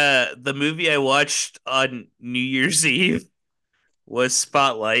say the movie I watched on New Year's Eve was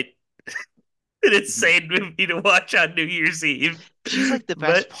Spotlight. An Mhm. insane movie to watch on New Year's Eve, She's like the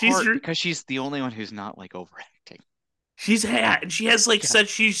best but part because she's the only one who's not like overacting. she has like Yeah. such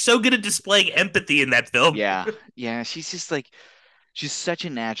she's so good at displaying empathy in that film. Yeah. Yeah. She's just like she's such a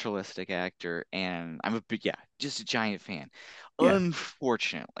naturalistic actor, and I'm a big, yeah, just a giant fan. Yeah.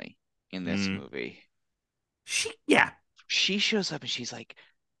 Unfortunately, in this Mm. movie, Yeah. she shows up and she's like,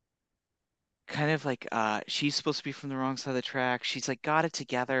 kind of like, she's supposed to be from the wrong side of the track. She's like got it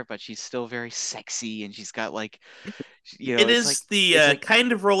together, but she's still very sexy, and she's got like, It is the it's like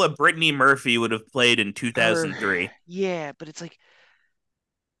kind of role a Brittany Murphy would have played in her, 2003. yeah, but it's like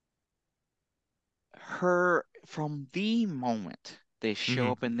her from the moment they show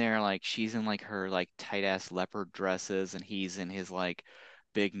Hmm. up in there like she's in like her like tight ass leopard dresses and he's in his like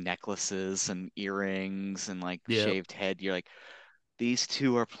big necklaces and earrings and like Yeah. shaved head, you're like these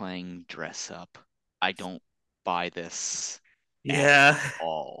two are playing dress up. I don't buy this at Yeah.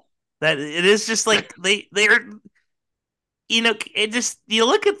 all. That it is just like they're it just you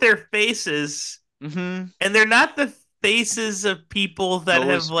look at their faces Mm-hmm. and they're not the faces of people that have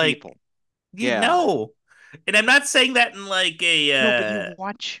Those like people. you Yeah. know. And I'm not saying that in like No, but you a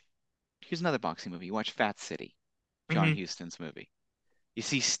watch, here's another boxing movie. You watch Fat City, John mhm. Huston's movie. You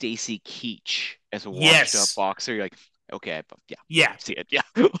see Stacy Keach as a washed up Yes. boxer. You're like, okay, but yeah, Yeah. see it. Yeah.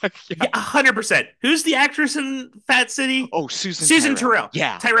 Like, yeah. Yeah, 100%. Who's the actress in Fat City? Oh, Susan Susan Tyrrell. Terrell.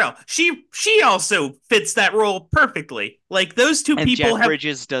 Yeah. Tyrell. She also fits that role perfectly. Like those two And people Jeff have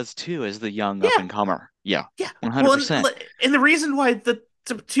Bridges does too as the young up yeah, and comer. Yeah. yeah. Well, 100%. and the reason why the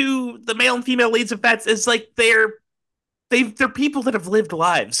male and female leads of Fats is like they're people that have lived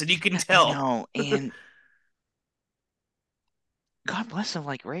lives, and you can I tell. know. And God bless them.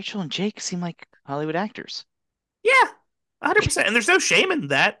 Like Rachel and Jake seem like Hollywood actors. Yeah, 100%. And there's no shame in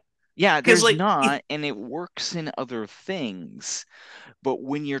that Yeah, because there's like not, and it works in other things. But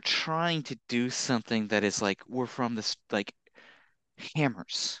when you're trying to do something that is like, we're from this, like,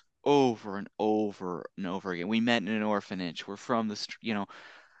 hammers over and over and over again. We met in an orphanage. We're from this, you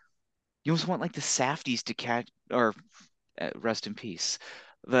almost want like the Safdies to catch, or rest in peace,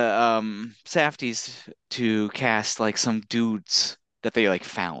 the Safdies to cast like some dudes that they like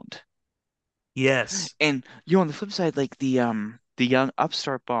found. yes. And on the flip side, like the young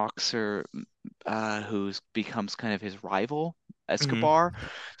upstart boxer who becomes kind of his rival, Hmm. Escobar,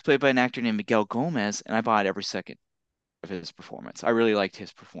 is played by an actor named Miguel Gomez, and I bought every second of his performance. I really liked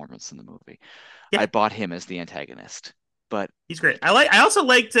his performance in the movie. I Yeah, bought him as the antagonist. But he's great. I also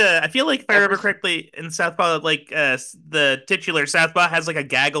liked. I feel like if I remember everything, correctly, in Southpaw, like the titular Southpaw has like a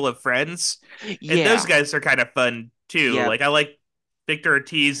gaggle of friends, and those yeah, guys are kind of fun too. yeah, Like I like Victor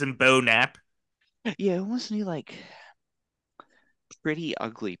Ortiz and Bo Knapp. yeah. It wasn't he like pretty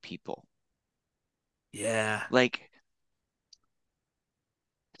ugly people? Yeah. Like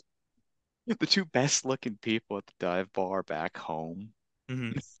the two best looking people at the dive bar back home,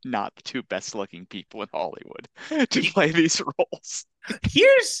 Hmm. not the two best looking people in Hollywood to play these roles.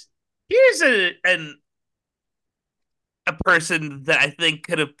 Here's a person that I think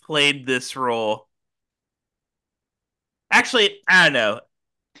could have played this role. Actually, I don't know.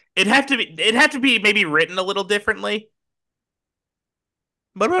 It'd have to be maybe written a little differently.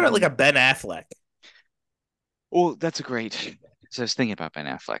 What about like Mhm. a Ben Affleck? Well, that's a great. So I was thinking about Ben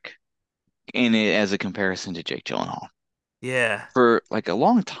Affleck in it as a comparison to Jake Gyllenhaal. Yeah. For like a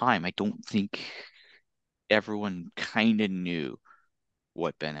long time, I don't think everyone kind of knew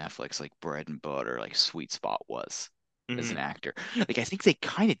what Ben Affleck's like bread and butter, like sweet spot was as an Hmm. actor. Like I think they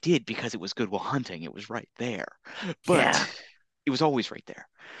kind of did because it was Good Will Hunting. It was right there. But Yeah. it was always right there.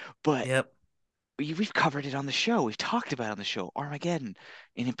 But Yep. we've covered it on the show. We've talked about it on the show, Armageddon,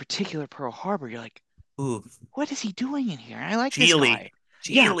 and in particular Pearl Harbor. You're like, Ooh. what is he doing in here? I like this Geely. guy.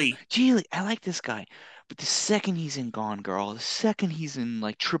 Yeah, Geely. Geely, I like this guy. But the second he's in Gone Girl, the second he's in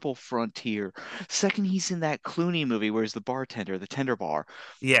like Triple Frontier, second he's in that Clooney movie where he's the bartender, the tender bar,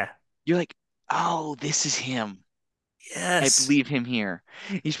 Yeah. you're like, oh, this is him. I Yes. believe him here.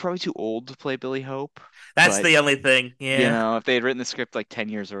 He's probably too old to play Billy Hope, That's but the only thing. Yeah. if they had written the script like 10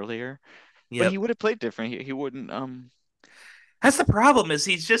 years earlier, but he Yep. would have played different. He wouldn't That's the problem is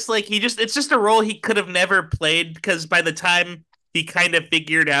he's just like he just it's just a role he could have never played because by the time he kind of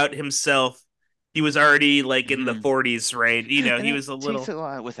figured out himself, he was already like in the mhm. 40s, right? And He that was a takes little a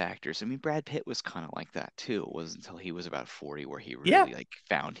lot with actors. I mean, Brad Pitt was kind of like that too. It wasn't until he was about 40 where he yeah. really like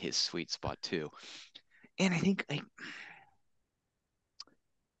found his sweet spot too. And I think like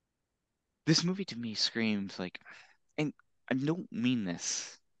this movie to me screams like, and I don't mean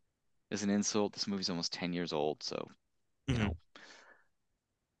this as an insult. This movie's almost 10 years old, so you Hmm. know,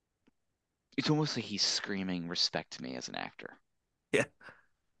 it's almost like he's screaming respect to me as an actor.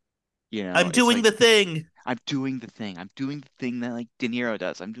 Yeah. I'm It's doing like the thing. I'm doing the thing. I'm doing the thing that like De Niro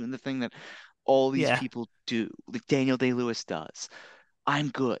does. I'm doing the thing that all these Yeah. people do, like Daniel Day-Lewis does. I'm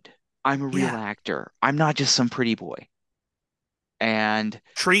good. I'm a real Yeah. actor. I'm not just some pretty boy. And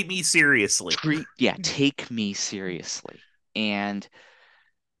Treat me seriously. take me seriously. And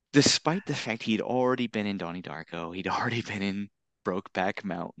despite the fact he'd already been in Donnie Darko, he'd already been in Brokeback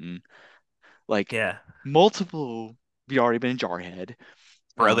Mountain, like Yeah. multiple, he'd already been in Jarhead.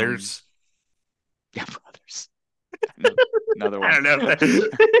 Um, Brothers. yeah, brothers. Another, another I one. don't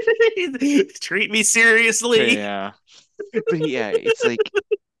know. Treat me seriously. Yeah. But yeah, it's like,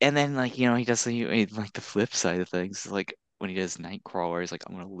 and then like, he does like the flip side of things, like when he does Nightcrawler, he's like,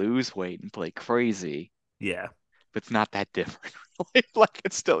 I'm gonna lose weight and play crazy, Yeah. but it's not that different. Like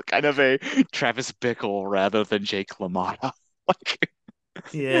it's still kind of a Travis Bickle rather than Jake LaMotta. Like,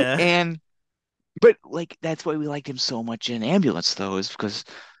 Yeah. and but like that's why we liked him so much in Ambulance though, is because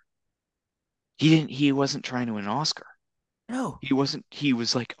he wasn't trying to win an Oscar. No. He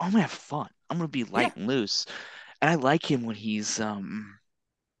was like, oh, I'm gonna have fun. I'm gonna be Yeah. light and loose. And I like him when he's kind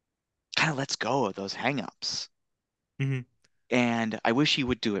of lets go of those hangups. Hmm. And I wish he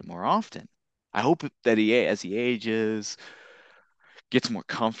would do it more often. I hope that as he ages, gets more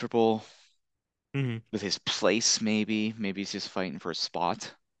comfortable Hmm. with his place, maybe. Maybe he's just fighting for a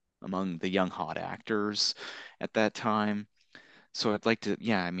spot among the young hot actors at that time. So I'd like to,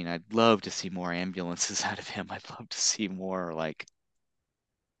 yeah, I mean, I'd love to see more ambulances out of him. I'd love to see more like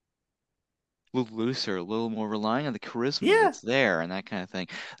a little looser, a little more relying on the charisma Yeah. that's there and that kind of thing.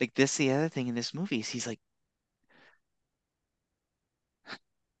 Like this, the other thing in this movie is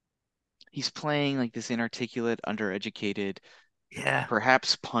he's playing like this inarticulate, undereducated, Yeah.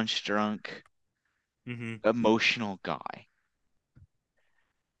 perhaps punch drunk, Hmm. emotional guy.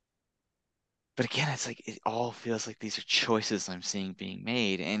 But again, it's like it all feels like these are choices I'm seeing being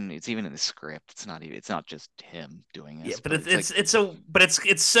made, and it's even in the script. It's not just him doing Yeah, this, but but it's like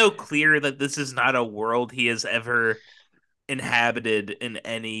it's so clear that this is not a world he has ever inhabited in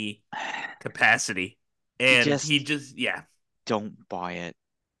any capacity. you And he just just yeah. don't buy it.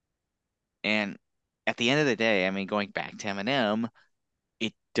 And at the end of the day, I mean, going back to Eminem,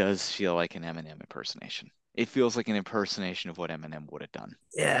 it does feel like an Eminem impersonation. It feels like an impersonation of what Eminem would have done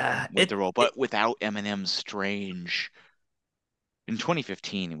Yeah. with the role, but without Eminem's strange. In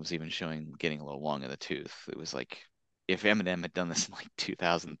 2015, it was even showing getting a little long in the tooth. It was like if Eminem had done this in like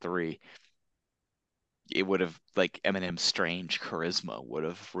 2003, it would have like Eminem's strange charisma would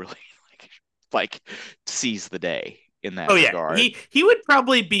have really like like seized the day in that Oh yeah. regard. He would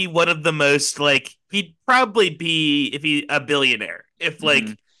probably be one of the most like he'd probably be if he a billionaire if Hmm. like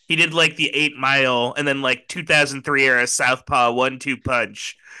he did like the 8 Mile and then like 2003 era Southpaw 1-2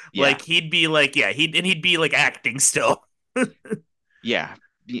 punch. Yeah, Like he'd be like, yeah, he'd be like acting still. yeah.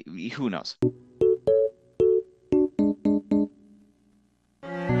 Who knows?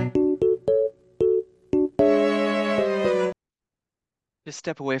 Just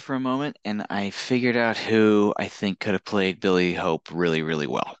step away for a moment, and I figured out who I think could have played Billy Hope really, really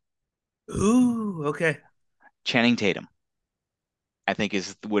well. Ooh, okay. Channing Tatum, I think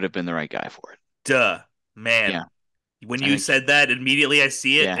is would have been the right guy for it. Duh, man. Yeah, When I you think. said that, immediately I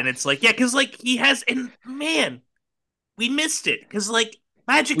see it, Yeah. and it's like, yeah, because like he has, and man, we missed it because like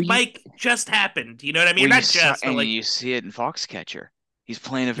Well, Magic Mike just happened. You know what I mean? well, you Not saw, just, but and like, you see it in Foxcatcher. He's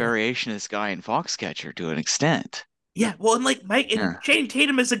playing a yeah, variation of this guy in Foxcatcher to an extent. yeah. Well, and like Mike and Yeah. Channing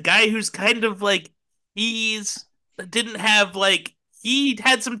Tatum is a guy who's kind of like he's didn't have like he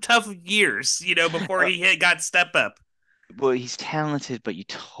had some tough years, before Uh, he got step up. well, he's talented, but you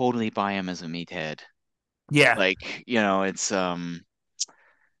totally buy him as a meathead. Yeah, Like, it's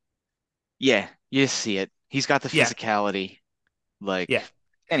yeah, you see it. He's got the yeah, physicality. Like, yeah.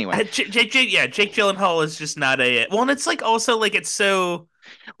 anyway, Yeah, Jake Gyllenhaal is just not a well, and it's like also like it's so.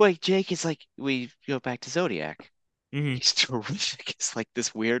 like Jake is like we go back to Zodiac. Mhm. He's terrific. He's like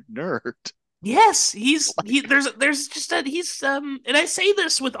this weird nerd. Yes, there's just a he's and I say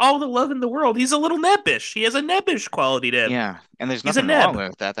this with all the love in the world. He's a little nebbish. He has a nebbish quality to him. Yeah, and there's He's a nothing wrong neb.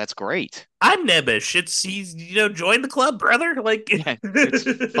 with that. That's great. I'm nebbish. It's he's join the club, brother. Like Yeah, it's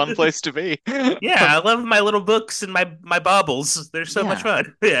a fun place to be. yeah, I love my little books and my baubles. They're so much Yeah.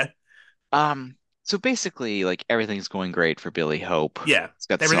 fun. Yeah. So basically, like everything's going great for Billy Hope. Yeah. He's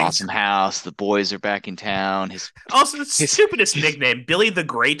got this Everything's awesome house. The boys are back in town. also the His, stupidest his nickname, Billy the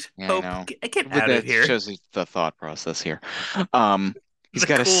Great yeah, I Hope. know. Get But out of that here. shows you the thought process here. Um, he's The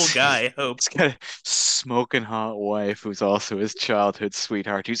got a cool guy, Hope. he's got a smoking hot wife who's also his childhood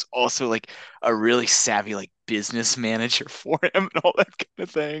sweetheart, who's also like a really savvy like business manager for him and all that kind of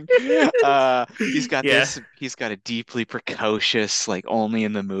thing. Yeah. He's got a deeply precocious, like only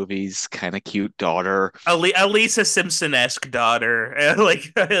in the movies kind of cute daughter. A Lisa Simpson-esque daughter,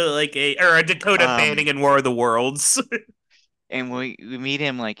 like a Dakota Um, Fanning in War of the Worlds. And we meet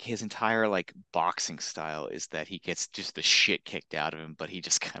him, like his entire like boxing style is that he gets just the shit kicked out of him, but he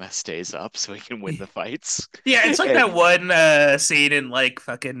just kind of stays up so he can win the fights. Yeah, it's like And- that one scene in like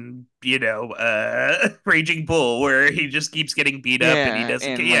fucking Raging Bull where he just keeps getting beat up and he yeah, doesn't.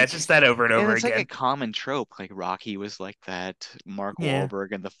 and Yeah, it's just that over and over it's like a again. common trope. Like Rocky was like that. Mark Yeah,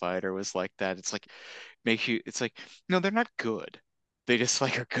 Wahlberg and The Fighter was like that. It's like makes you. It's like no, they're not good. They just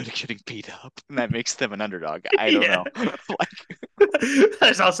like are good at getting beat up, and that makes them an underdog. I don't yeah. know. Like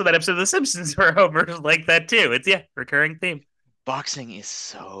There's also that episode of The Simpsons where Homer's like that too. It's recurring theme. boxing is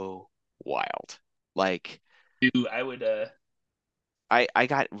so wild. Like Dude, I would I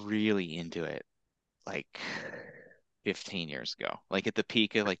got really into it like 15 years ago, like at the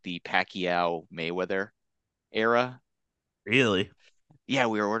peak of like the Pacquiao Mayweather era. really. Yeah,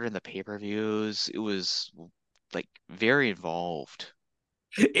 we were ordering the pay-per-views. It was like very involved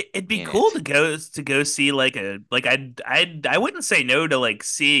It'd be in cool it. to go see like I wouldn't say no to like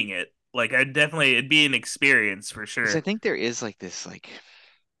seeing it. Like I'd definitely it'd be an experience for Because I sure. think there is like this like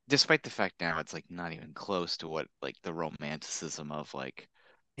despite the fact now it's like not even close to what like the romanticism of like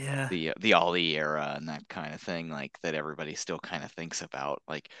Yeah. the Ali era and that kind of thing like that everybody still kind of thinks about.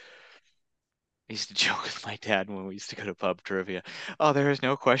 Like I used to joke with my dad when we used to go to pub trivia. Oh, there is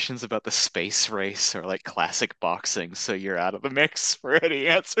no questions about the space race or like classic boxing, so you're out of the mix for any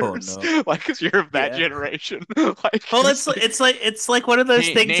Oh answers. no. Like, because you're of that Yeah. generation. Like, Well, it's like it's like one of those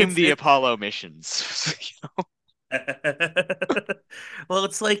things. name the Apollo missions. Well,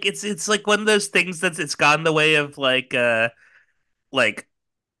 it's like one of those things that's it's gone the way of like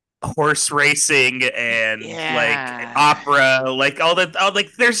horse racing and like Yeah, opera, like all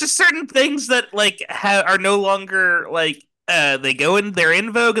like there's just certain things that like are no longer like they're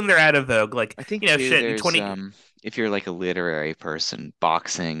in vogue and they're out of vogue. Like I think too. shit in There's 20. if you're like a literary person,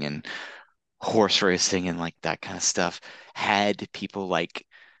 boxing and horse racing and like that kind of stuff had people like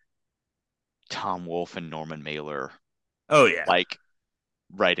Tom Wolfe and Norman Mailer Oh yeah. like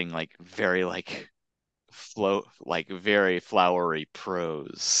writing like very like very flowery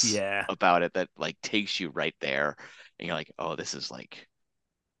prose Yeah. about it that like takes you right there and you're like, oh, this is like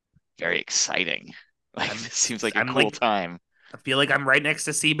very exciting. Like I'm this seems like a I'm cool like time. I feel like I'm right next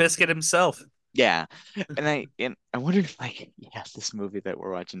to Seabiscuit himself. Yeah. And I wonder if like yeah, this movie that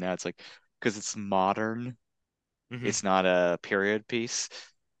we're watching now, it's like because it's modern, Hmm. it's not a period piece.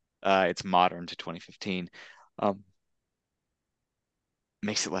 It's modern to 2015. Um,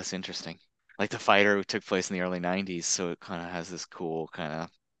 makes it less interesting. Like the fighter took place in the early 90s, so it kind of has this cool kind of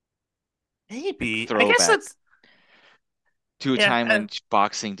Like Maybe. I guess throwback that's to a yeah. time when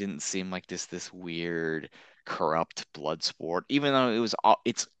boxing didn't seem like this weird corrupt blood sport, even though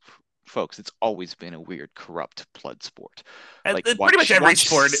it's folks, it's always been a weird corrupt blood sport. Like Pretty much every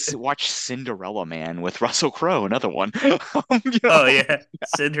sport. watch Cinderella Man with Russell Crowe, another one. You Oh know, yeah,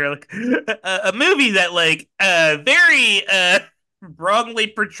 Cinderella, a movie that like very wrongly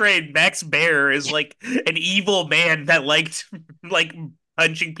portrayed Max Baer as like an evil man that liked like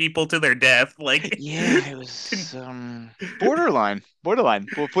punching people to their death. Like yeah, it was borderline.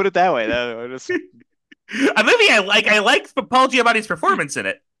 We'll put it that way. That was a movie I like. I like Paul Giamatti's performance in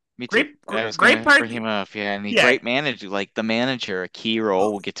it. me too. Great, I was great gonna part. bring him up. Yeah, and he Yeah, great manager, like the manager, a key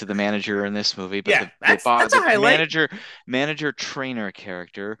role. We'll get to the manager in this movie, but yeah. That's a the highlight. manager trainer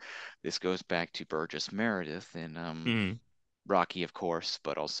character. This goes back to Burgess Meredith in Mm. Rocky, of course,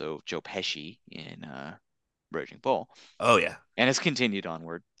 but also Joe Pesci in Raging Bull, Oh yeah. and it's continued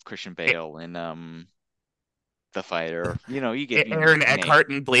onward. Christian Bale in The Fighter. You get Aaron the name. Eckhart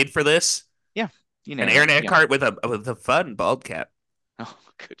and Blade for this, Yeah, and Aaron yeah. Eckhart with a fun bald cap. Oh,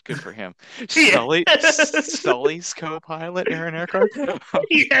 good for him. Yeah. Sully's co-pilot, Aaron Eckhart.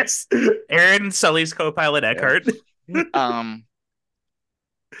 Yes. Aaron Sully's co-pilot Yeah. Eckhart. Um,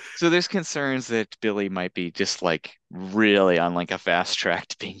 so there's concerns that Billy might be just like really on like a fast track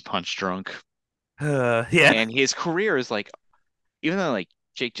to being punch drunk. Yeah. And his career is like, even though like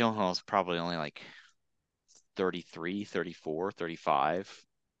Jake Gyllenhaal is probably only like 33, 34, 35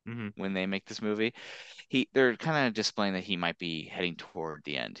 Hmm. when they make this movie, they're kind of displaying that he might be heading toward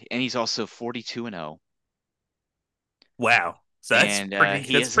the end. And he's also 42 and 0. Wow. So that's And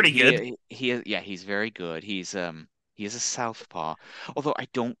pretty. That's pretty good. yeah, he's very good. He is a southpaw. Although I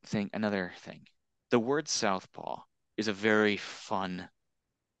don't think another thing, the word southpaw is a very fun,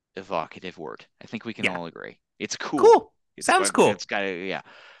 evocative word. I think we can Yeah. all agree. It's cool. Cool. Sounds cool. It's got yeah.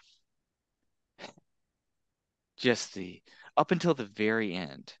 Just the up until the very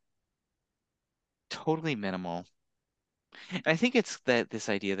end, totally minimal. And I think it's that this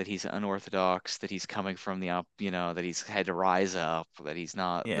idea that he's unorthodox, that he's coming from the up, that he's had to rise up, that he's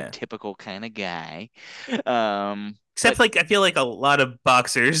not the Yeah. typical kind of guy. Except But like I feel like a lot of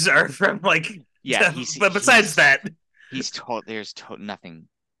boxers are from like. yeah, But besides that, there's nothing.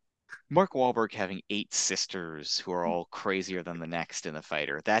 Mark Wahlberg having 8 sisters who are all crazier than the next in the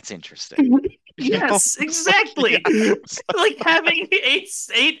fighter. That's interesting. yes, It's like, exactly. Like having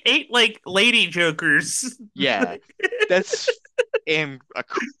eight like lady jokers. yeah, that's and a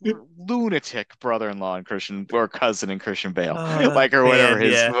lunatic brother-in-law in Christian or cousin in Christian Bale, like or Man,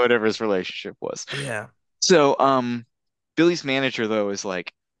 yeah, whatever his relationship was. yeah. So, Billy's manager though is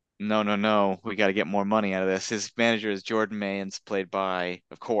like, no, no, no, we got to get more money out of this. His manager is Jordan Mayans, played by,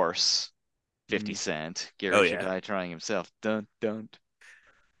 of course, 50 Mm. Cent. Get Oh Rich or yeah. Die Trying himself. Dun dun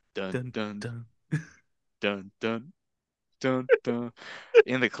dun Dun, dun dun. dun dun dun dun.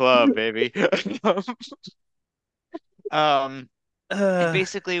 In the club, baby. Um, and Uh,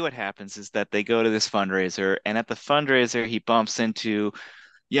 basically what happens is that they go to this fundraiser, and at the fundraiser, he bumps into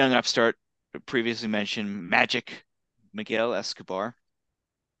young upstart, previously mentioned Magic Miguel Escobar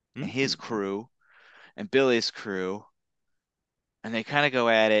and his mm, crew and Billy's crew, and they kind of go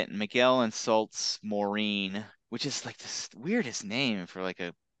at it. And Miguel insults Maureen, which is like the weirdest name for like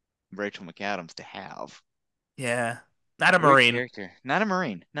a Rachel McAdams to have. yeah. Not a Weird Marine. character. Not a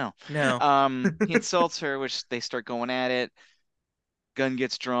Marine, no. No. He insults her, which they start going at it. Gun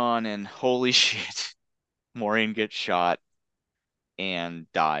gets drawn, and holy shit, Maureen gets shot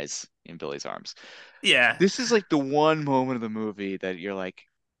and dies in Billy's arms. Yeah. This is like the one moment of the movie that you're like,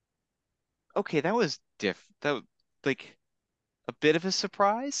 okay, that was that was like a bit of a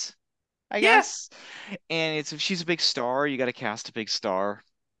surprise, I Yeah. guess. And it's if she's a big star, you got to cast a big star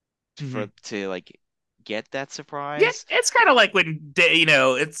Hmm. to like get that Yeah. surprise. It's kind of like when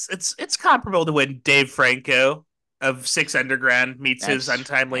it's comparable to when Dave Franco of Six Underground meets his Abs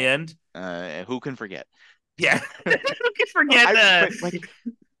untimely end. who can forget? Yeah. Who could forget? But like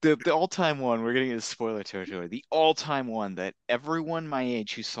the all-time one, we're getting into spoiler territory. The all-time one that everyone my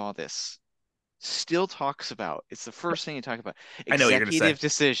age who saw this still talks about. It's the first thing you talk about. I know what you're gonna say. Executive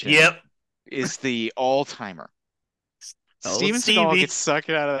decision Yep. is the all-timer. Old Steven Seagal gets Stevie. sucked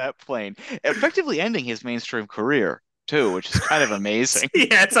out of that plane, effectively ending his mainstream career too, which is kind of amazing.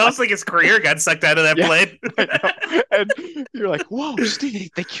 Yeah, it's Like, almost like his career got sucked out of that yeah, plane. I know. And you're like, whoa, Steve,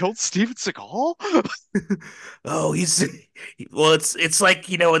 they killed Steven Seagal? Oh, well, it's like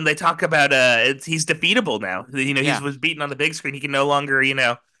when they talk about he's defeatable now. He's Yeah, was beaten on the big screen. He can no longer.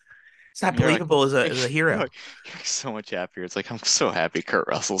 It's not You're like, believable as a you're hero. like, you're like so much happier. It's like I'm so happy Kurt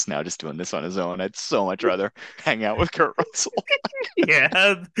Russell's now just doing this on his own. I'd so much rather hang out with Kurt Russell.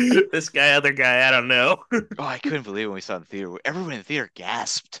 Yeah, this guy, other guy, I don't know. Oh, I couldn't believe it when we saw it in the theater. Everyone in the theater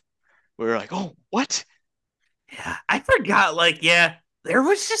gasped. We were like, oh, what? Yeah, I forgot. Like, yeah, there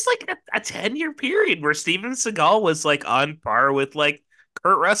was just like a 10-year period where Steven Seagal was like on par with like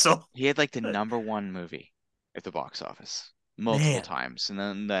Kurt Russell. He had like the #1 movie at the box office multiple Man, times. And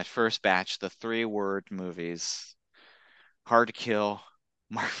then that first batch, the 3-word movies, Hard to Kill,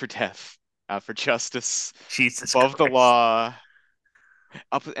 Mark for Death, Out for Justice, Jesus Above the Christ. Law,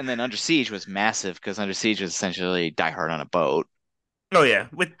 up, and then Under Siege was massive because Under Siege was essentially Die Hard on a boat. Oh yeah,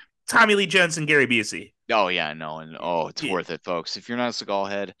 with Tommy Lee Jones and Gary Busey. Oh yeah, no, and oh, it's Yeah. worth it, folks. If you're not a Seagal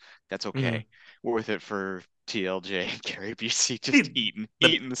head, that's Mhm. okay. Worth it for TLJ and Gary Busey just The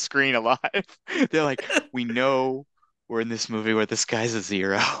eating the screen alive. They're like, we know we're in this movie where this guy's a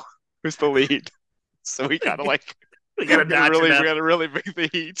zero, who's the lead, so we gotta like, we gotta notch it we up. gotta really bring the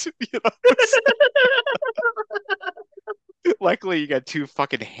heat. Luckily, you got two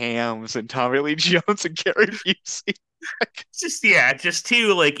fucking hams and Tommy Lee Jones and Gary Busey. Just yeah, just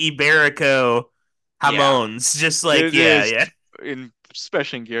two like Iberico Yeah, Hamons. Just like yeah, there's yeah. in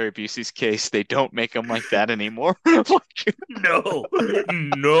especially in Gary Busey's case, they don't make them like that anymore. Like, No,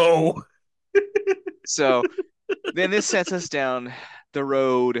 no. so then this sets us down the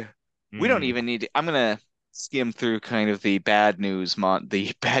road. We don't Mm, even need to, I'm gonna skim through kind of the bad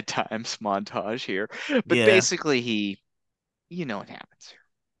times montage here. But yeah, basically you know what happens here.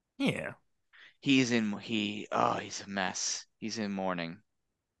 yeah. He's a mess. He's in mourning.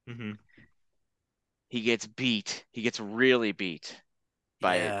 Hmm. He gets beat. He gets really beat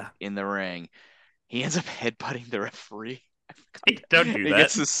by Yeah. in the ring. He ends up headbutting the referee. Don't do He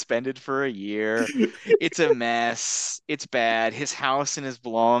gets that. suspended for a year. It's a mess. It's bad. His house and his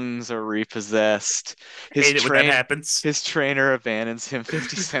belongings are repossessed. His Hate it when that train happens. his trainer abandons him.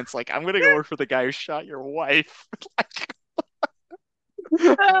 50 Cent's like, I'm gonna go work for the guy who shot your wife.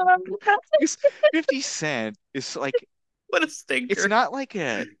 Because 50 Cent is like What a it's stinker. not like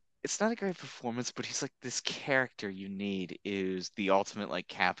a it's not a great performance, but he's like this character you need is the ultimate like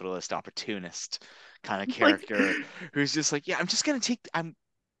capitalist opportunist kind of Like, character who's just like, yeah, I'm just gonna take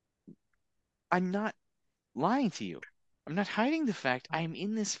I'm not lying to you. I'm not hiding the fact I am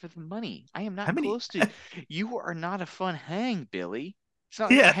in this for the money. I am how not many? close to you are not a fun hang, Billy. It's not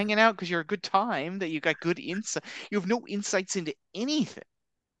like you're Yeah, hanging out because you're a good time, that you got good insight. You have no insights into anything.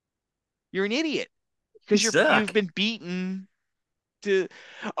 You're an idiot you because you've suck. been beaten to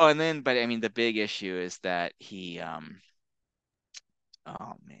oh and then but I mean the big issue is that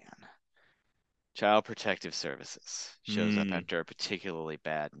oh man, Child Protective Services shows up Mm. after a particularly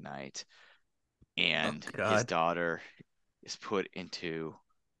bad night Oh and his God. daughter is put into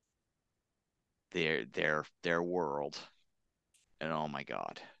their world, and oh my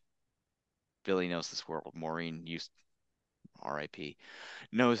God, Billy knows this world. Maureen used RIP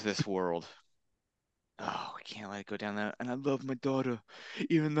knows this world. Oh, I can't let it go down that. And I love my daughter,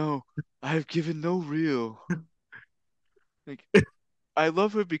 even though I have given no real. Like, I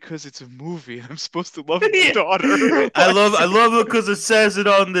love her because it's a movie and I'm supposed to love my Yeah. daughter. I Like, love it because it says it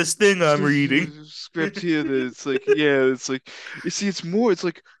on this thing I'm there's reading. a script here that it's like, yeah, it's like, you see, it's more, it's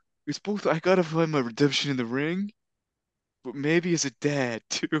like, it's both. I gotta find my redemption in the ring, but maybe as a dad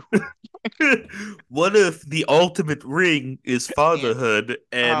too. What if the ultimate ring is And fatherhood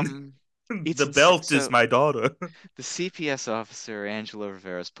and um, it's the insane. belt is So my daughter? the CPS officer Angela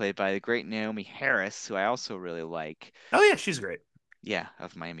Rivera is played by the great Naomi Harris, who I also really like. Oh yeah, she's great. Yeah,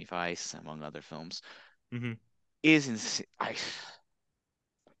 of Miami Vice, among other films. Hmm. Is insane.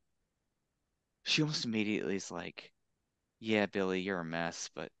 She almost immediately is like, "Yeah, Billy, you're a mess,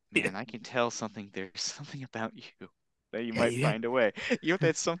 but Yeah, man, I can tell something. There's something about you that you yeah, might yeah. find a way. You know what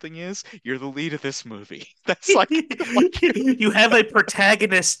that something is? You're the lead of this movie. That's like, You have a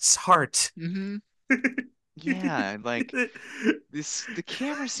protagonist's heart. hmm yeah, like this. The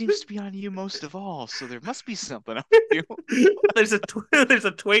camera seems to be on you most of all, so there must be something up with you." There's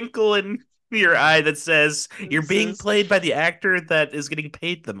a twinkle in your eye that says you're It being says, played by the actor that is getting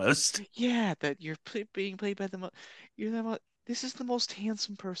paid the most. "Yeah, that you're being played by you're this is the most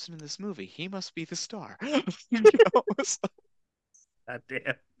handsome person in this movie. He must be the star." You know? God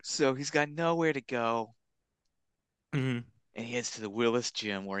damn. So he's got nowhere to go, Mhm. and he heads to the Willis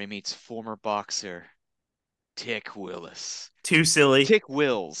gym where he meets former boxer Tick Willis. Too silly. Tick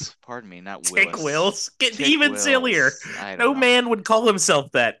Wills, pardon me, not Tick Willis. Wills. Get Tick even sillier. Wills. I don't No know. man would call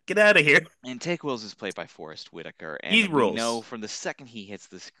himself that. Get out of here. And Tick Wills is played by Forrest Whitaker, He and we know rules. from the second he hits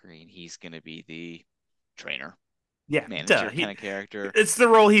the screen, he's going to be the trainer. Yeah, duh. manager kind of character. It's the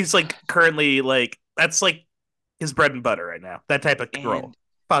role he's like currently like. That's like his bread and butter right now. That type of role, And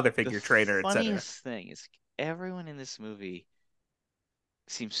father the figure, trainer, etc. funniest thing is everyone in this movie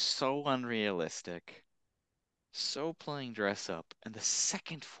seems so unrealistic, so playing dress up. And the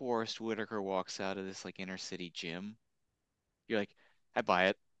second Forrest Whitaker walks out of this like inner city gym, you're like, I buy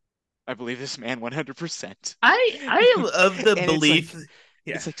it. I believe this man 100%. I am of the And belief.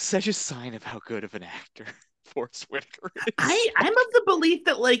 Yeah, it's like such a sign of how good of an actor Forrest Whitaker is. I'm of the belief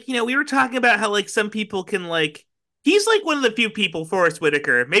that like we were talking about how like some people can like he's like one of the few people Forrest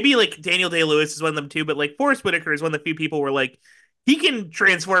Whitaker maybe like Daniel Day Lewis is one of them too but like Forrest Whitaker is one of the few people where like he can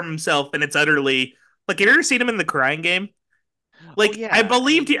transform himself and it's utterly like have you ever seen him in The Crying Game? Oh Like I yeah, I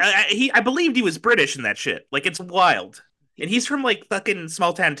believed mean, I believed he was British in that shit. Like it's wild. he, And he's from like fucking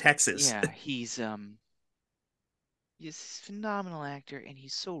small town Texas. yeah, he's a phenomenal actor, and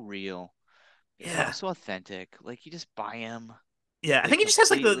he's so real, Yeah. so authentic. Like you just buy him, Yeah, I like think he just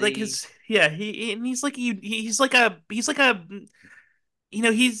has like the like completely. his yeah, and he's like a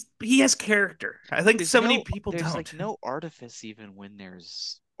he has character. I think so many people There's like don't. no artifice even when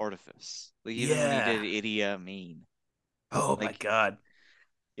there's artifice. Like even when he Yeah. did Idi Amin, Oh my like God.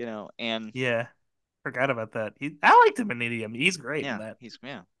 and Yeah. Forgot about that. I liked him in Idiom. He's great in yeah, that.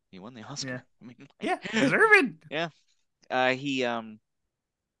 he won the Yeah. Oscar. I mean, Yeah. like, Deserved. yeah, he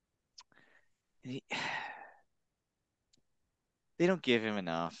he, they don't give him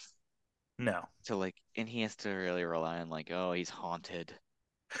enough No. to like, and he has to really rely on like, oh, he's haunted.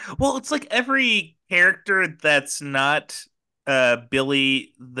 Well, it's like every character that's not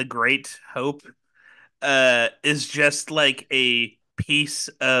Billy the Great Hope is just like a piece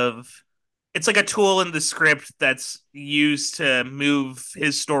of it's like a tool in the script that's used to move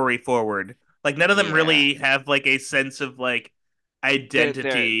his story forward. Like none of them Yeah, really have like a sense of like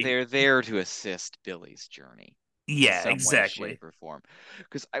identity. they're there to assist Billy's journey in Yeah, some way, shape, exactly. or form.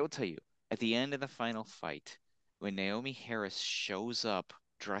 Because I will tell you, at the end of the final fight, when Naomi Harris shows up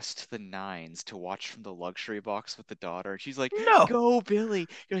dressed to the nines to watch from the luxury box with the daughter, and she's like, No. "Go, Billy!"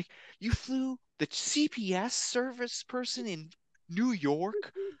 You're like, "You flew the CPS service person in New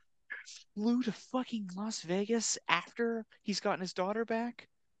York, flew to fucking Las Vegas after he's gotten his daughter back?"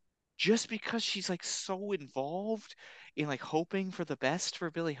 Just because she's like so involved in like hoping for the best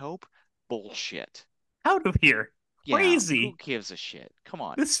for Billy Hope? Bullshit. Out of here. Yeah, who Crazy. gives a shit? Come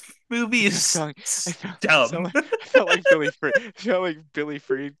on. This movie I'm is telling dumb. I felt like I felt like Billy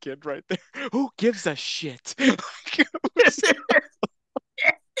Friedkin right there. Who gives a shit? Like, it was-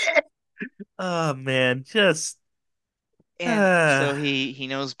 Oh man, just and uh so he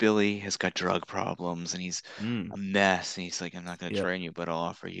knows Billy has got drug problems and he's mm, a mess and he's like, I'm not gonna yep. train you, but I'll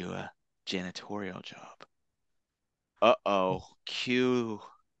offer you a janitorial job. Uh-oh. Cue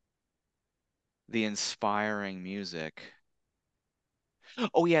the inspiring music.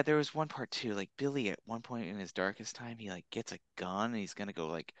 Oh yeah, there was one part too. Like Billy at one point in his darkest time, he like gets a gun and he's gonna go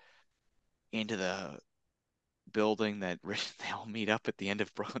like into the building that they all meet up at the end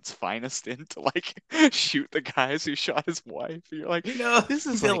of Brooklyn's Finest in to like shoot the guys who shot his wife. And you're like, No, this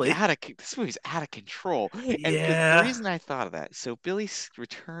is like Billy. this movie's out of control. And because the Yeah. reason I thought of that, so Billy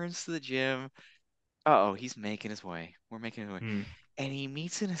returns to the gym. Uh-oh, he's making his way. We're making his way. Hmm. And he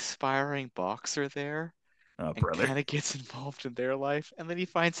meets an aspiring boxer there Oh, and brother. kind of gets involved in their life, and then he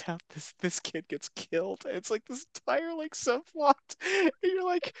finds out this kid gets killed. And it's like this entire like subplot, and you're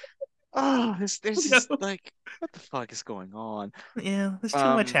like, oh, there's No. just like, what the fuck is going on? Yeah, there's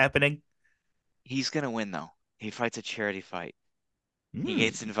too much Um, happening. he's gonna win though. He fights a charity fight. He Hmm.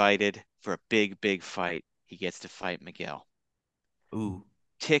 gets invited for a big fight. He gets to fight Miguel. Ooh.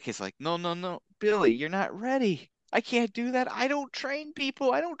 Tick is like, no, no, no, Billy, you're not ready. I can't do that. I don't train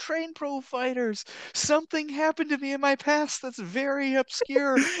people. I don't train pro fighters. Something happened to me in my past that's very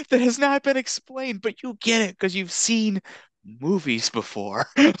obscure that has not been explained, but you get it because you've seen movies before.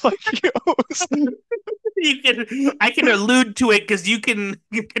 Like, I can allude to it because you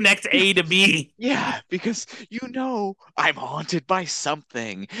connect yeah, A to B. yeah, because I'm haunted by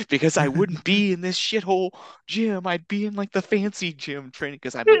something because I wouldn't be in this shithole gym. I'd be in like the fancy gym training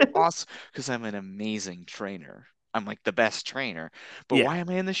because I'm an amazing trainer. I'm like the best trainer. But Yeah. why am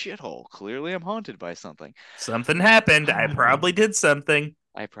I in the shithole? Clearly I'm haunted by something. Something happened. I probably did something.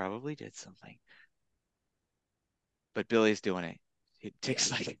 I probably did something. But Billy's doing it. It Yeah.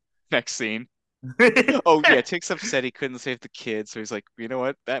 takes like next scene. Oh yeah, Tick's upset he couldn't save the kid, so he's like, you know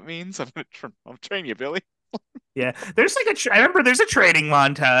what that means? I'll train you, Billy. Yeah, there's like I remember there's a trading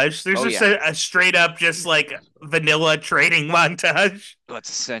montage. There's Oh just yeah. a straight up just like vanilla trading montage. Well, it's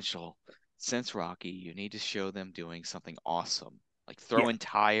essential. Since Rocky, you need to show them doing something awesome, like Yeah, throwing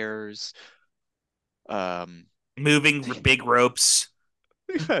tires, um, moving big ropes.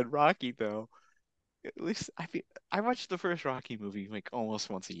 We've had Rocky though. At least I watched the first Rocky movie like almost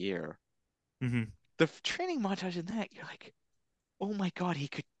once a year. Hmm. The training montage in that, you're like, oh my God, he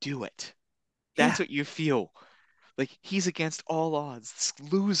could do it. That's Yeah, what you feel. Like he's against all odds,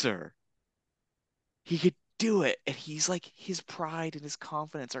 this loser. He could do it. And he's like, his pride and his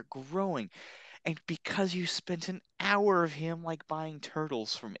confidence are growing. And because you spent an hour of him like buying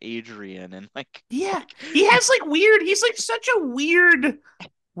turtles from Adrian and like, yeah. like He has like weird. He's like such a weird.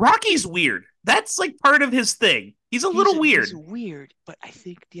 Rocky's weird. That's like part of his thing. He's a little he's weird. weird. But I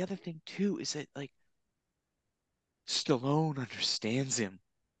think the other thing too is that like Stallone understands him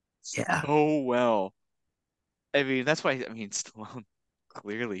Yeah. so well. I mean, that's why I mean Stallone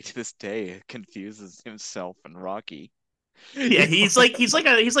clearly to this day confuses himself and Rocky. Yeah, You know?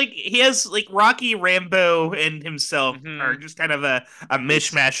 he's like he has like Rocky, Rambo, and himself are Hmm. just kind of a It's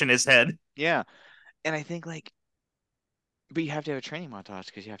mishmash in his head. yeah. And I think like but you have to have a training montage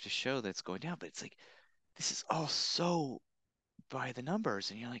because you have to show that it's going down. But it's like this is all so by the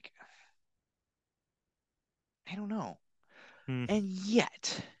numbers, and you're like, I don't know. Hmm. And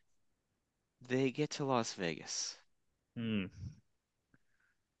yet they get to Las Vegas Hmm.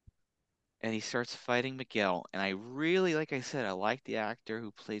 and he starts fighting Miguel. And I really, like I said, I like the actor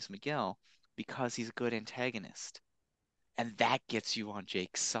who plays Miguel because he's a good antagonist. And that gets you on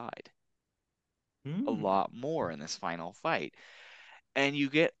Jake's side a Hmm. lot more in this final fight. And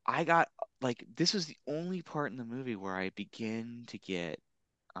I got, like, this was the only part in the movie where I begin to get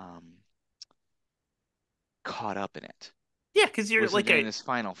um, caught up in it. Yeah, because you're Was like during a. this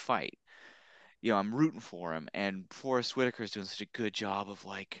final fight. I'm rooting for him, and Forrest Whitaker's doing such a good job of,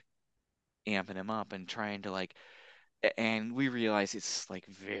 like, amping him up and trying to, like, and we realize it's, like,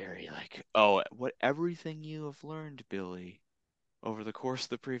 very, like, oh, what everything you have learned, Billy, over the course of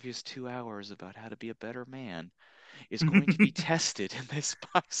the previous 2 hours about how to be a better man is going to be tested in this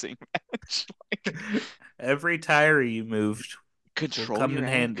boxing match. Like, Every tire you moved will control come your in anger,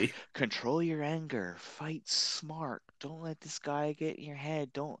 handy. fight smart. Don't let this guy get in your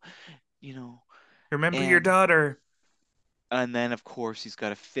head. Don't, you know. Remember your And daughter. then of course he's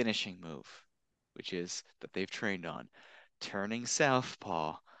got a finishing move, which is that they've trained on, turning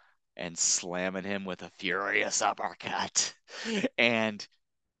southpaw and slamming him with a furious uppercut. And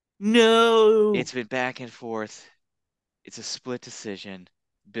No. it's been back and forth. It's a split decision.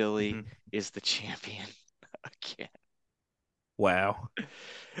 Billy Mhm. is the champion again. Wow.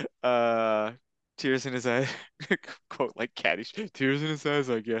 Uh, tears in his eyes. Quote like Caddyshack. Tears in his eyes,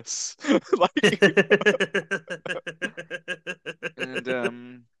 I guess. Like,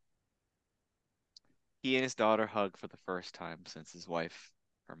 and he and his daughter hug for the first time since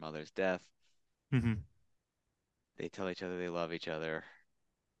her mother's death. Mhm. They tell each other they love each other.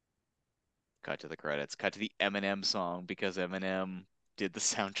 Cut to the credits. Cut to the Eminem song because Eminem did the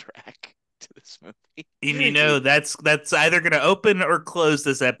soundtrack to this And you movie. know that's either gonna open or close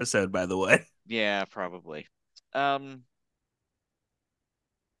this episode, by the way. Yeah, probably. Um,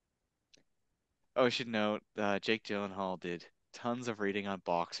 Oh, I should note, Jake Gyllenhaal did tons of reading on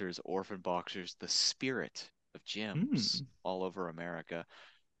boxers, orphan boxers, the spirit of gyms Hmm. all over America,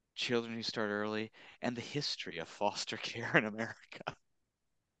 children who start early, and the history of foster care in America.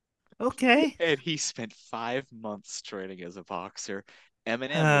 Okay. And he spent 5 months training as a boxer.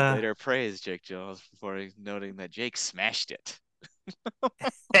 Eminem would Uh, later praise Jake Gyllenhaal before noting that Jake smashed it.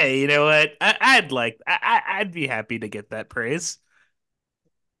 hey, you know what? I'd be happy to get that praise.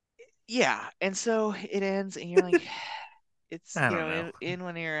 Yeah, and so it ends, and you're like, it's, I don't know. in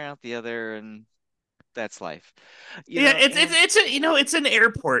one ear, out the other, and that's life. Yeah, And it's a it's an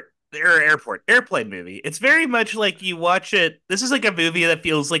airplane movie. It's very much like you watch it. This is like a movie that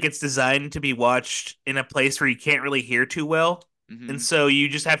feels like it's designed to be watched in a place where you can't really hear too well, and mhm. so you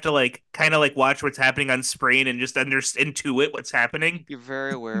just have to like kind of like watch what's happening on screen and just intuit what's happening. You're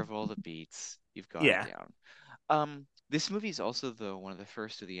very aware of all the beats. You've got it Yeah. down. This movie is also one of the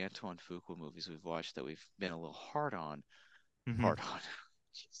first of the Antoine Fuqua movies we've watched that we've been a little hard on. Hmm. Hard on.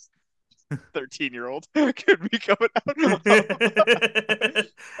 Jeez. 13-year-old could be coming out.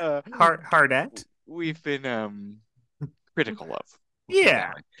 uh, Hard at. we've been critical of. We'll put it that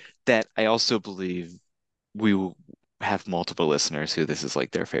Yeah. way. That I also believe we will have multiple listeners who this is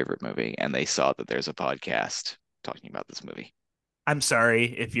like their favorite movie, and they saw that there's a podcast talking about this movie. I'm sorry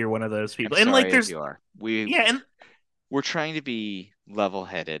if you're one of those I'm people. And like sorry if there's you are. yeah, and We're trying to be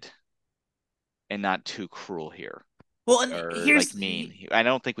level-headed and not too cruel here well and or like here's mean. I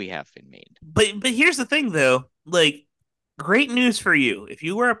don't think we have been mean. but here's the thing though. Like great news for you. If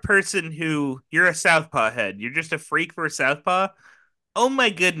you were a person who you're a Southpaw head, you're just a freak for Southpaw. Oh my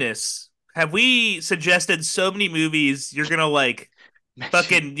goodness. have we suggested so many movies? You're gonna like Mention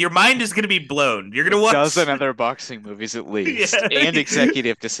fucking your mind is gonna be blown. You're a gonna watch. dozen other boxing movies at least, Yeah, and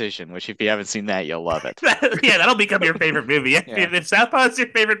Executive Decision, which if you haven't seen that, you'll love it. yeah, that'll become your favorite movie. Yeah, If Southpaw is your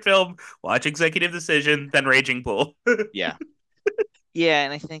favorite film, watch Executive Decision, then Raging Bull. yeah, yeah.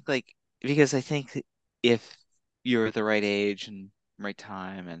 And I think like because I think that if you're the right age and right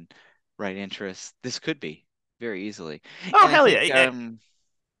time and right interest, this could be very easily. Oh And I hell yeah! think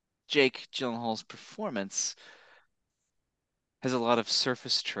Jake Gyllenhaal's performance has a lot of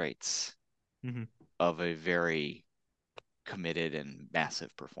surface traits Mhm. of a very committed and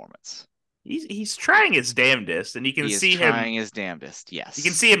massive performance. He's trying his damnedest, and He is trying his damnedest, you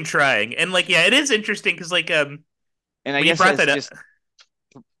can yes. see him trying, and like yeah, it is interesting because like And I when you guess brought as that up, just,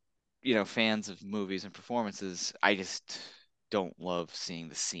 fans of movies and performances, I just don't love seeing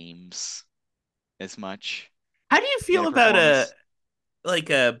the seams as much how do you in feel a about performance.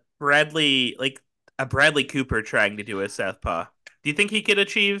 a Bradley Cooper trying to do a Southpaw? Do you think he could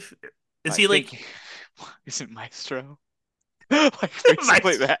achieve? Is I he like think isn't Maestro like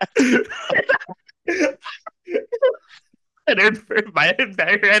basically my that?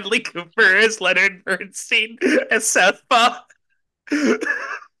 Bradley Cooper as Leonard Bernstein as Southpaw?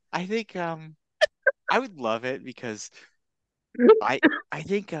 I think I would love it because I I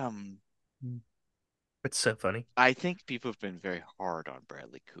think It's so funny. I think people have been very hard on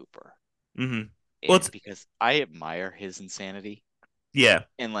Bradley Cooper. Hmm. Well, And because I admire his insanity yeah,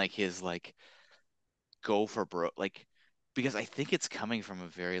 and like his like go for broke, like because I think it's coming from a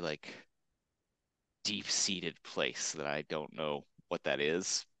very like deep-seated place that I don't know what that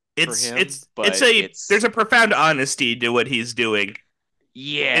is for him, it's but a there's it's a profound honesty to what he's doing,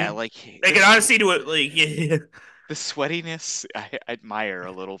 yeah, and like an honesty to it, like yeah, the sweatiness I admire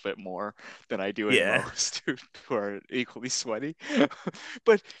a little bit more than I do in yeah. most who are equally sweaty.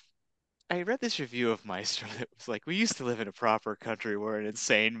 But I read this review of Maestro that was like, we used to live in a proper country where an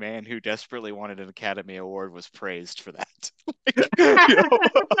insane man who desperately wanted an Academy Award was praised for that. Like,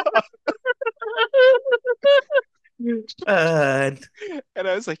 Uh, and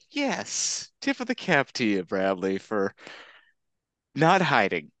I was like, yes, tip of the cap to you, Bradley, for not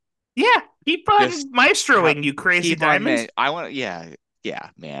hiding. yeah, keep Just on ha maestroing, you crazy keep on, man. diamond. I want to, yeah, yeah,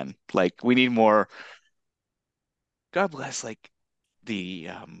 man. Like, we need more. God bless, like, the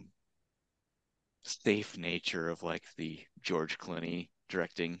safe nature of like the George Clooney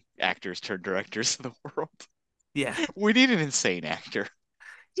directing actors turned directors of the world. Yeah, We need an insane actor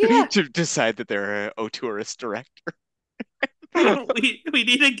yeah. to decide that they're a auteurist director. We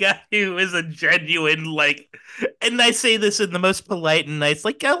need a guy who is a genuine like, and I say this in the most polite and nice,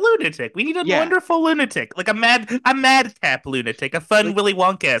 like a lunatic. We need a Yeah, wonderful lunatic, like a madcap lunatic, a fun like Willy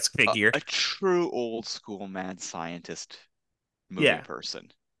Wonka-esque figure. a true old school mad scientist movie Yeah,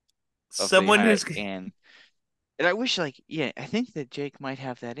 person of the someone high who's and I wish like yeah, I think that Jake might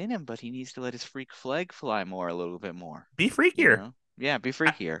have that in him, but he needs to let his freak flag fly more a little bit more, be you freakier. know? Yeah, be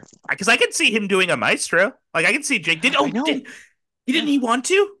freakier. Because I can see him doing a maestro. Like I can see Jake did. I Oh, know. didn't Yeah. he want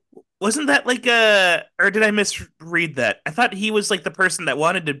to? Wasn't that like or did I misread that? I thought he was like the person that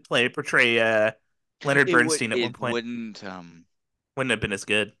wanted to portray Leonard Bernstein at one It point. Wouldn't have been as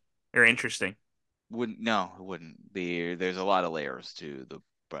good or interesting. wouldn't no, it wouldn't. There's a lot of layers to the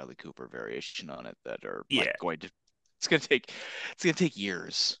Bradley Cooper variation on it that are like Yeah, going to it's gonna take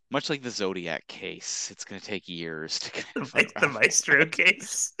years. Much like the Zodiac case. It's gonna take years to kind of the unravel maestro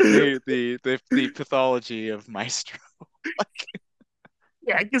case. the pathology of Maestro.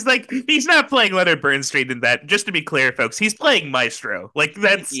 Yeah, because like he's not playing Leonard Bernstein in that. Just to be clear, folks, he's playing Maestro. Like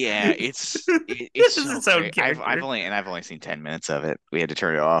that's Yeah, it's this is so its own great. I've character. only seen 10 minutes of it. We had to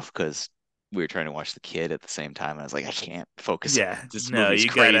turn it off because we were trying to watch the kid at the same time. And I was like, I can't focus on Yeah, this no, movie's you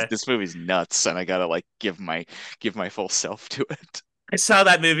crazy. gotta. This movie's nuts, and I gotta like give my full self to it. I saw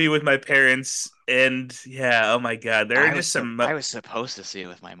that movie with my parents, and yeah, oh my god, there are just some. I was supposed to see it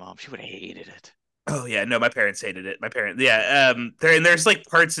with my mom. She would have hated it. Oh yeah, no, my parents hated it. My parents, yeah, there's like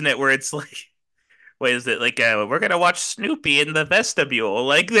parts in it where it's like, what is it like? We're gonna watch Snoopy in the vestibule.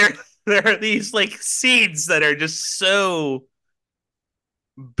 Like there are these like scenes that are just so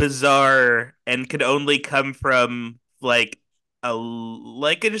bizarre and could only come from like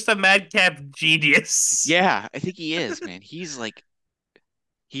just a madcap genius. Yeah, I think he is, man.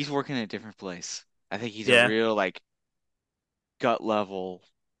 He's working in a different place. I think he's a Yeah. real like gut level.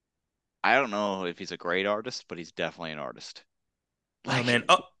 I don't know if he's a great artist, but he's definitely an artist. Oh Like, man.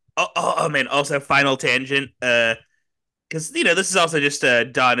 Oh man. Also, final tangent. Because this is also just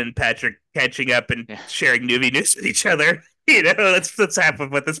Don and Patrick catching up and yeah. sharing movie news with each other. That's half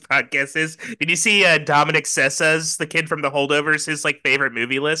of what this podcast is. Did you see Dominic Sessa's the kid from The Holdovers? His like favorite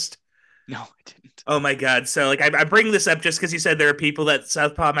movie list. No, I didn't. Oh my god! So like I bring this up just because you said there are people that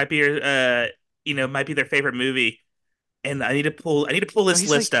Southpaw might be might be their favorite movie, and I need to pull No, this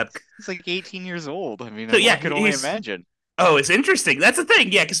list up. he's like 18 years old. I So mean, yeah, one could only he's imagine. oh, it's interesting. That's the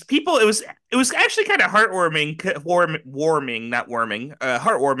thing. Yeah, because people, it was actually kind of heartwarming, warming, not warming,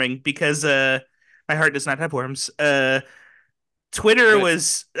 heartwarming because my heart does not have worms. Twitter Good.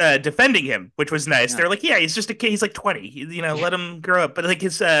 was defending him, which was nice. Yeah. They're like, yeah, he's just a kid. He's like 20. Yeah. Let him grow up. But like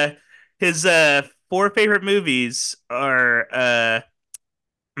his four favorite movies are I'm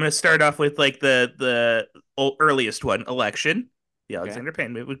gonna start off with like the earliest one, Election, the Okay. Alexander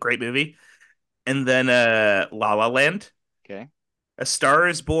Payne movie, great movie, and then La La Land, Okay. A Star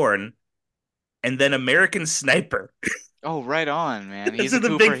Is Born, and then American Sniper. Oh, right on, man. Those are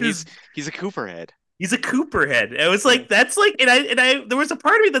the big. He's a Cooperhead. He's a Cooperhead. I was Yeah. like, that's like, and I, there was a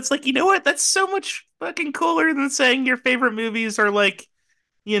part of me that's like, you know what? That's so much fucking cooler than saying your favorite movies are like,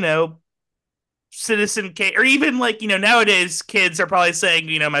 you know, Citizen Kane, or even like, nowadays kids are probably saying,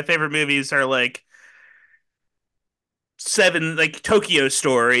 my favorite movies are like Seven, like Tokyo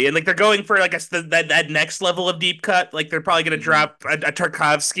Story, and like they're going for like that next level of deep cut. Like they're probably gonna Hmm. drop a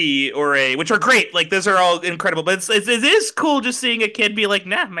Tarkovsky or a, which are great. Like those are all incredible, but it is cool just seeing a kid be like,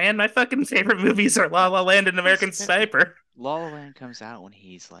 nah, man, my fucking favorite movies are La La Land and American Sniper. La La Land comes out when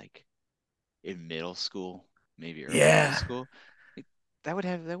he's like in middle school, maybe early high Yeah, school. It- that would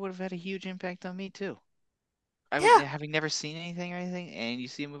have had a huge impact on me too. I would, yeah. having never seen anything or anything, and you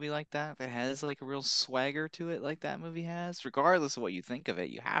see a movie like that has like a real swagger to it, like that movie has, regardless of what you think of it,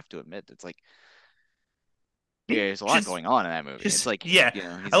 you have to admit it's like, I yeah, mean, there's a lot going on in that movie. It's just like, yeah. he's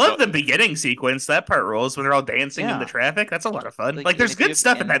I a love go, the beginning sequence. That part rules when they're all dancing in the yeah, traffic. That's a lot of fun. like, Like, there's good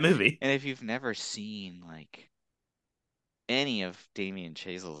stuff in that movie. and if you've never seen like any of Damien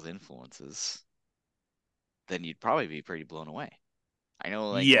Chazelle's influences, then you'd probably be pretty blown away. I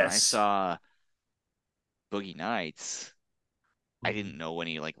know, like when I Yes. saw Boogie Nights, I Mm. didn't know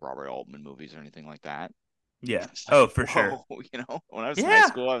any like Robert Altman movies or anything like that. Yeah. It's Oh, like, for sure. whoa, when I was in high Yeah.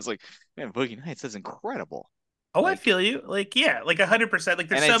 school, I was like, man, Boogie Nights is incredible. Oh, I Like, feel you. Like, yeah, like 100%. Like,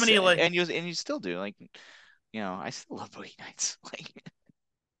 there's so many like, and you still do. Like, I still love Boogie Nights. Like,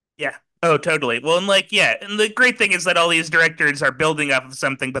 yeah. Oh, totally. Well, and like, yeah, and the great thing is that all these directors are building off of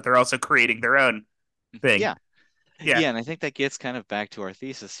something, but they're also creating their own thing. yeah. Yeah. Yeah, and I think that gets kind of back to our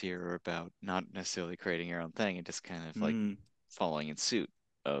thesis here about not necessarily creating your own thing and just kind of like Mm. following in suit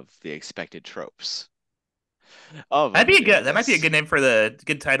of the expected tropes of a That'd be a movie like good. That might be a this. good name for the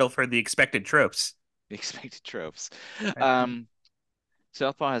good title for the expected tropes. The expected tropes. Right. Um,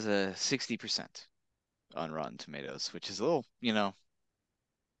 Southpaw has a 60% on Rotten Tomatoes, which is a little,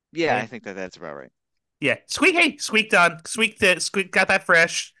 yeah, I Hey, think that that's about right. yeah. Squeak. Hey, squeaked on. Squeaked it. Squeak. Got that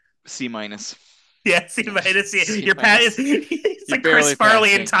fresh. C minus. Yeah, see, C you're minus. it's You're like Chris barely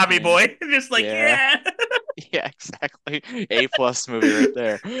Farley and passing. Tommy Yeah. Boy, just like Yeah. yeah. Yeah, exactly. A plus movie right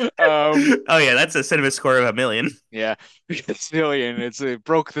there. Um, Oh yeah, that's a cinema score of 1 million. yeah. Zillion. It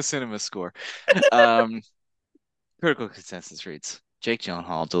broke the cinema score. Um, Critical consensus reads Jake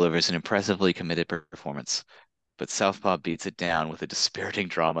Gyllenhaal delivers an impressively committed performance, but Southpaw beats it down with a dispiriting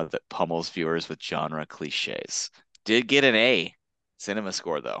drama that pummels viewers with genre cliches. Did get an A cinema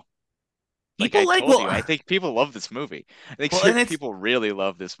score though. Like I People like told you, I think people love this movie. I think and it's people really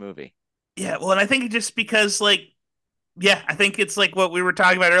love this movie. yeah, well, and I think just because like yeah, I think it's like what we were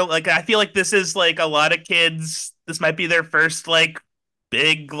talking about earlier. Like I feel like this is like a lot of kids. This might be their first like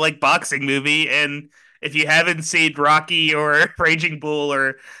big like boxing movie, and if you haven't seen Rocky or Raging Bull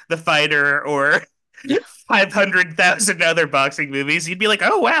or The Fighter or 500,000 other boxing movies, you'd be like,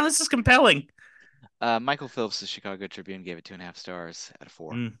 oh wow, this is compelling. Michael Phillips, the Chicago Tribune, gave it 2.5 stars out of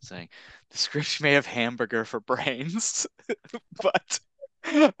 4, Mm. saying the script may have hamburger for brains, but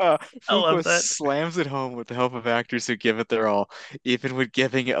I Fuqua love that. slams it home with the help of actors who give it their all, even when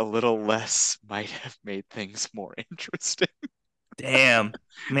giving it a little less might have made things more interesting. Damn,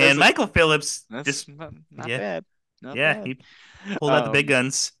 That's man, a, Michael Phillips that's just not yeah, bad, not yeah, bad. he pulled out the big Um,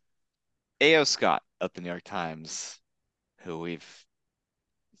 guns. A.O. Scott of the New York Times, who we've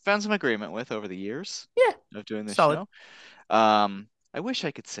found some agreement with over the years Yeah, of doing this solid. show. I wish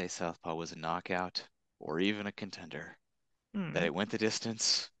I could say Southpaw was a knockout or even a contender, that Hmm. it went the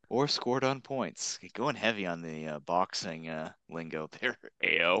distance or scored on points. Going heavy on the boxing lingo there,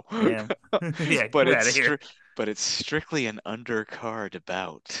 AO. Damn. Yeah, but get out of here. but it's strictly an undercard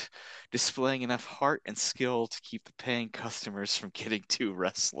bout, displaying enough heart and skill to keep the paying customers from getting too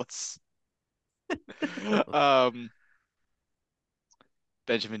restless. Um,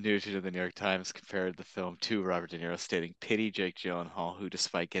 Benjamin Nugent of the New York Times compared the film to Robert De Niro, stating, "Pity Jake Gyllenhaal, who,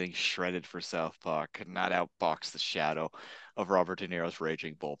 despite getting shredded for Southpaw, could not outbox the shadow of Robert De Niro's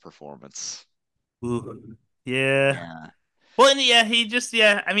Raging Bull performance. Ooh. Yeah. Yeah. Well, and yeah, he just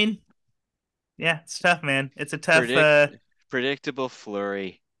yeah. I mean, yeah, it's tough, man. It's a tough. Predict Predictable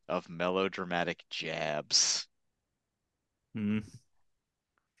flurry of melodramatic jabs. Hmm.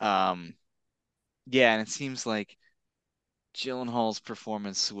 Um, yeah, and it seems like Gyllenhaal's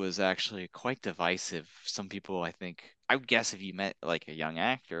performance was actually quite divisive. Some people, I think, I would guess if you met like a young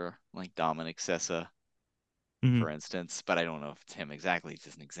actor like Dominic Sessa, Hmm. for instance, but I don't know if it's him exactly. It's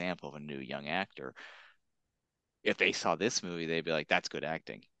just an example of a new young actor. If they saw this movie, they'd be like, "That's good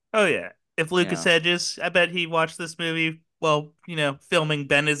acting." Oh yeah. If You Lucas know, Hedges, I bet he watched this movie while filming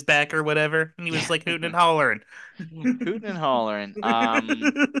Ben is back or whatever, and he was yeah, like hooting and hollering. hooting and hollering.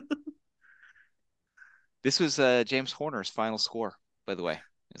 This was James Horner's final score, by the way.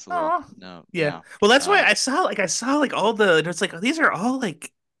 It's a little Oh, no, yeah. yeah. Well, that's why Um, I saw like all the. And it's like these are all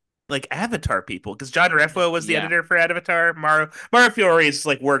like Avatar people because John Refo was the yeah, editor for Avatar. Mara Fiore's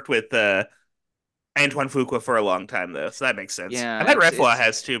like worked with Antoine Fuqua for a long time though, so that makes sense. I yeah. bet Refo It's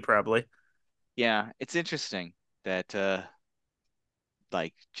has too, probably. yeah. It's interesting that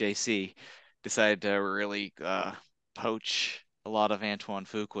like JC decided to really poach a lot of Antoine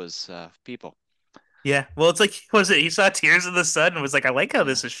Fuqua's people. Yeah. Well, it's like was it? He saw Tears of the Sun and was like, I like how Yeah,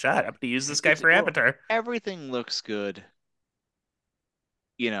 this is shot. I'm gonna use this guy it's for well, Avatar. everything looks good,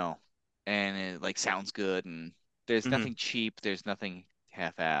 you know, and it like sounds good, and there's Hmm. nothing cheap, there's nothing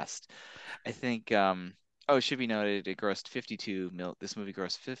half-assed. I think oh, it should be noted it grossed 52 mil this movie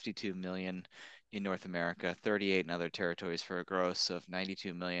grossed 52 million in North America, 38 in other territories for a gross of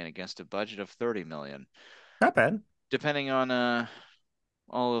 92 million against a budget of 30 million. Not bad. Depending on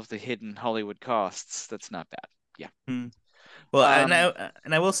all of the hidden Hollywood costs, that's not bad. Yeah. Hmm. Well, Um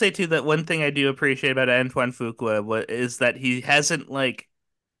and I will say too that one thing I do appreciate about Antoine Fuqua is that he hasn't like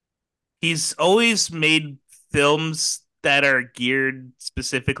he's always made films that are geared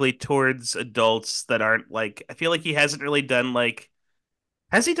specifically towards adults that aren't like I feel like he hasn't really done like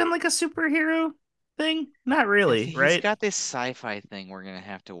has he done like a superhero thing? Not really, he's right? got this sci-fi thing we're gonna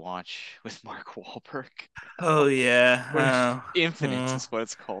have to watch with Mark Wahlberg. Oh What yeah. if Infinite Hmm. is what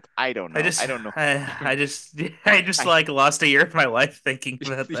it's called? I don't I know. I just don't know. I just I just I like lost a year of my life thinking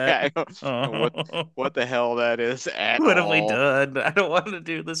about that. yeah, I don't know Oh. what the hell that is at What have we all. done? I don't want to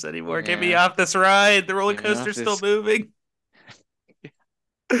do this anymore. Get me Yeah, off this ride. The roller get me off coaster's still this. moving.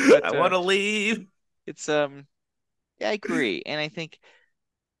 I But want to leave. it's yeah, I agree. And I think,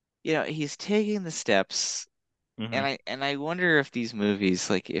 he's taking the steps, Hmm. and I wonder if these movies,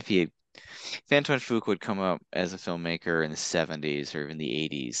 like if Antoine Fuqua would come up as a filmmaker in the 70s or even the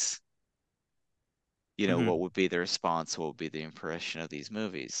 80s, Hmm. what would be the response? What would be the impression of these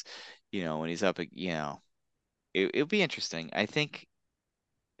movies? When he's up, it would be interesting. I think,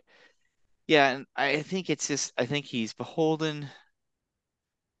 yeah, and I think it's just, I think he's beholden.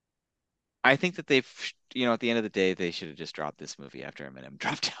 I think that at the end of the day, they should have just dropped this movie after Eminem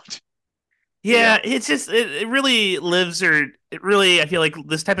dropped out. You know, Yeah, it's just it really lives or it really I feel like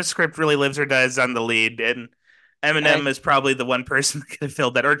this type of script really lives or dies on the lead, and and Eminem is probably the one person that could have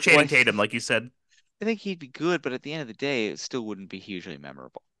filled that, or well, Channing Tatum, like you said. I think he'd be good, but at the end of the day, it still wouldn't be hugely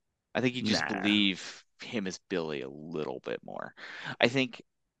memorable. I think you just Nah. believe him as Billy a little bit more. I think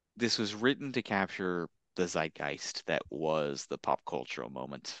this was written to capture the zeitgeist that was the pop cultural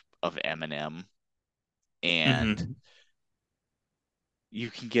moment of Eminem, and Hmm. you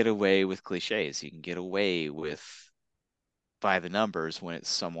can get away with cliches. You can get away with by the numbers when it's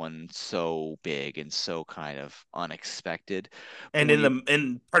someone so big and so kind of unexpected. But And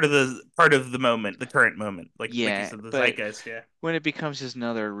in part of the moment, the current moment, like you yeah, said, the but zeitgeist. Yeah. when it becomes just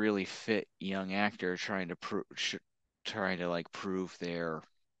another really fit young actor trying to like prove their,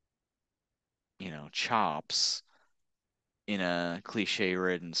 chops in a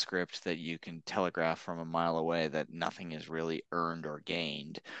cliche-ridden script that you can telegraph from a mile away that nothing is really earned or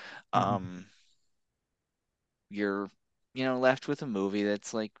gained, Hmm. um, you're, left with a movie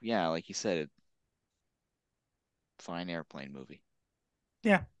that's like, yeah, like you said, a fine airplane movie.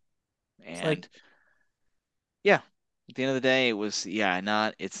 Yeah. It's like And yeah, at the end of the day,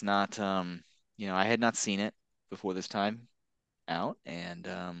 it's not, I had not seen it before this time out, and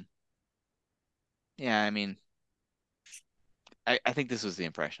yeah, I mean, I think this was the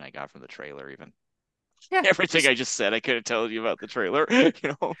impression I got from the trailer, even. yeah, Everything just I just said, I could have told you about the trailer, yeah.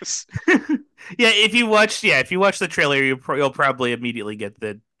 If you watch the trailer, you'll probably immediately get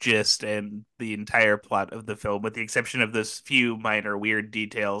the gist and the entire plot of the film, with the exception of those few minor weird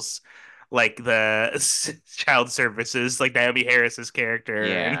details, like the child services, like Naomi Harris's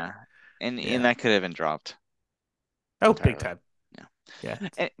character, and Yeah, and yeah. that could have been dropped Oh, big entirely. time. Yeah. Yeah.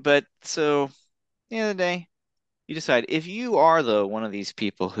 But so, the end of the day, You decide if you are though one of these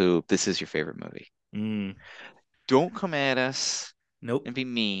people who this is your favorite movie. Mm, Don't come at us nope. and be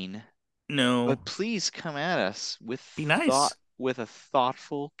mean, No. but please come at us Be nice. with a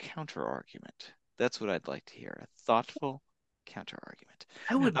thoughtful counter argument. That's what I'd like to hear. A thoughtful counter argument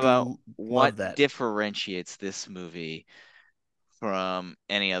I would about what love that. differentiates this movie from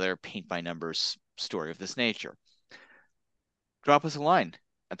any other paint by numbers story of this nature. Drop us a line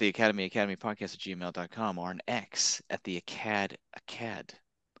at the Academy Podcast at gmail.com or an X at the Acad.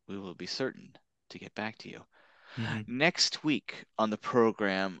 We will be certain to get back to you. Hmm. Next week on the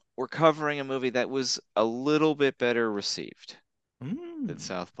program, we're covering a movie that was a little bit better received than Mm.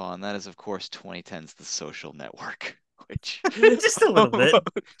 Southpaw, and that is, of course, 2010's The Social Network, which Just a little bit.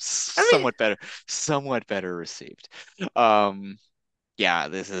 I mean, somewhat better received. Um, yeah,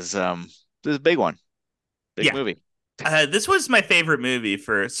 this is a big one, big yeah. movie. This was my favorite movie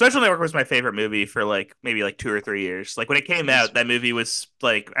for Social Network was my favorite movie for like maybe like 2 or 3 years. Like when it came It was out, that movie was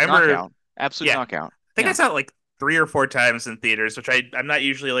like I remember. knockout, absolute Yeah, I knockout. think I Yeah, saw it like 3 or 4 times in theaters, which I'm not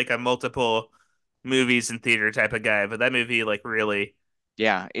usually like a multiple movies in theater type of guy, but that movie like really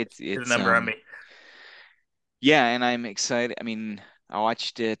yeah, did a number on me. yeah, and I'm excited. I mean, I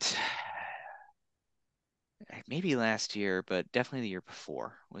watched it maybe last year, but definitely the year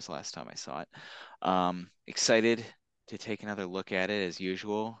before was the last time I saw it. Excited to take another look at it as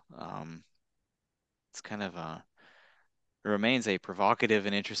usual. It's kind of it remains a provocative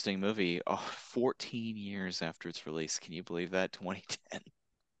and interesting movie. Oh, 14 years after its release. Can you believe that? 2010.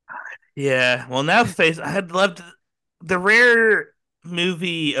 Yeah, well now face I'd loved the rare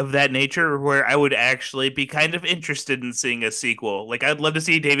movie of that nature where I would actually be kind of interested in seeing a sequel. Like I'd love to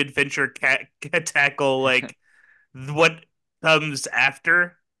see David Fincher tackle like what comes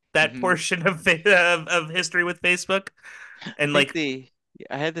after that hmm portion of of history with Facebook I and think like the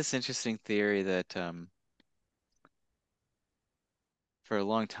I had this interesting theory that for a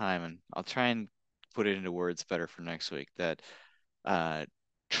long time, and I'll try and put it into words better for next week, that uh,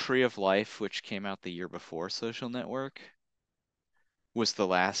 Tree of Life, which came out the year before Social Network, was the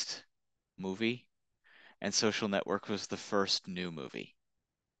last movie, and Social Network was the first new movie.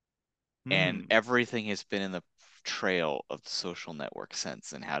 And hmm, everything has been in the trail of the Social Network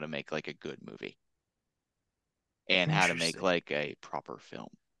since, and how to make like a good movie and how to make interesting. like a proper film.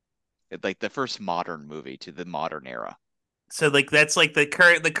 Like the first modern movie to the modern era. So like that's like the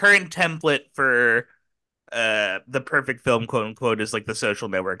current template for the perfect film quote unquote is like the Social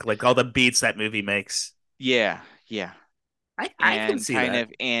Network, like all the beats that movie makes. Yeah, yeah. I can And see kind that.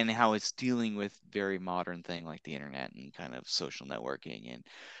 of and how it's dealing with very modern thing like the internet and kind of social networking and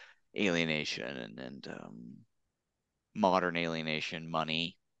alienation and modern alienation,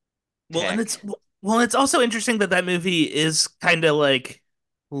 money, Well, and tech. it's also interesting that that movie is kind of like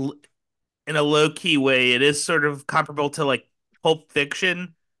in a low key way, it is sort of comparable to like Pulp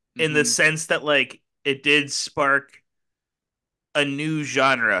Fiction in the Hmm sense that like it did spark a new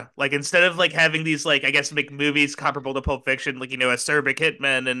genre. Like instead of like having these like I guess make movies comparable to Pulp Fiction, like Acerbic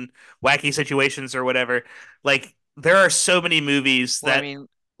Hitman and Wacky Situations or whatever. Like there are so many movies Well, I that mean,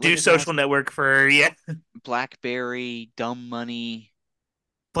 look do at last Social Network for yeah, Blackberry, Dumb Money,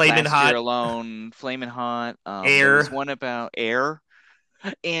 Flamin' Last Year Hot, Alone, Flamin' Hot. There was Air. one about Air,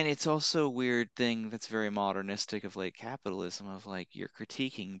 and it's also a weird thing that's very modernistic of like capitalism of like you're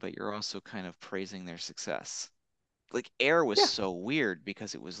critiquing, but you're also kind of praising their success. Like Air was Yeah. so weird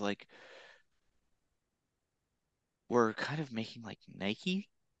because it was like we're kind of making like Nike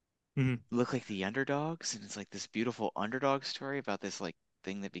Mhm. look like the underdogs, and it's like this beautiful underdog story about this like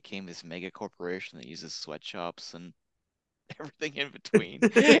thing that became this mega corporation that uses sweatshops and everything in between.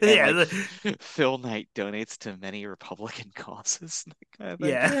 And Yeah, like Phil Knight donates to many Republican causes, that kind of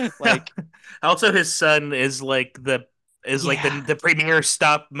yeah. thing. Like, Also, his son is like yeah, the premier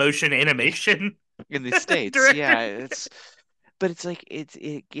stop motion yeah, animation in the States, director. yeah, but it's like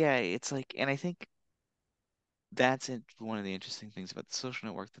yeah, it's like, and I think that's one of the interesting things about the Social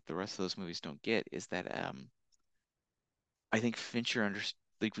Network that the rest of those movies don't get is that I think Fincher under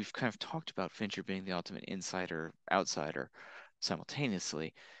like we've kind of talked about Fincher being the ultimate insider outsider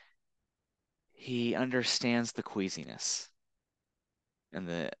simultaneously. He understands the queasiness and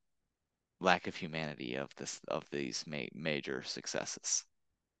the lack of humanity of these major successes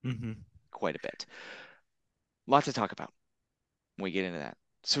Hmm. quite a bit. Lot to talk about when we get into that.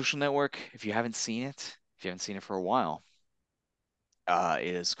 Social Network, if you haven't seen it for a while, it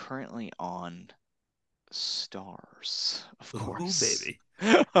is currently on Stars, of Ooh, course. baby.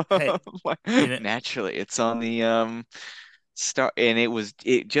 Hey, you know, Naturally, it's on the Star, and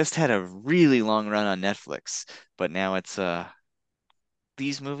it just had a really long run on Netflix, but now it's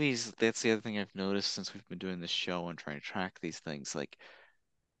these movies, that's the other thing I've noticed since we've been doing this show and trying to track these things. Like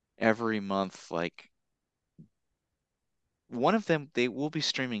every month, like one of them, they will be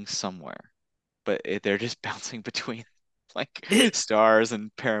streaming somewhere, but they're just bouncing between like It, Stars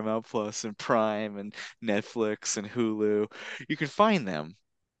and Paramount Plus and Prime and Netflix and Hulu. You can find them.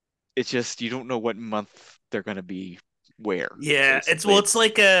 It's just you don't know what month they're going to be where, yeah, it's basically. well, it's It's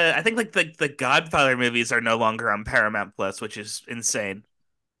like I think like the Godfather movies are no longer on Paramount Plus, which is insane.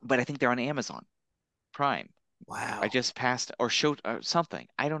 but I think they're on Amazon Prime. I Wow. just passed or showed something.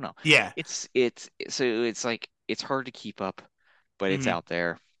 I don't know. Yeah. It's so it's like it's hard to keep up, but it's Hmm. out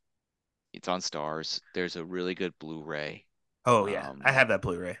there. It's on Stars. There's a really good Blu-ray. Oh yeah, I Um, have that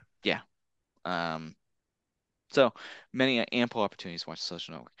Blu-ray. yeah. Um, so many ample opportunities to watch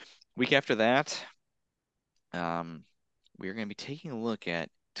Social Network. Week after that, um, we're going to be taking a look at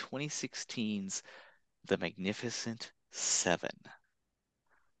 2016's The Magnificent Seven,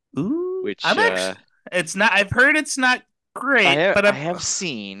 Ooh, which I'm actually. It's not. I've heard it's not great, but I I'm. have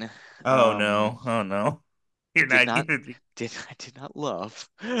seen. Oh no! Oh no! You're Did not not giving me. did not love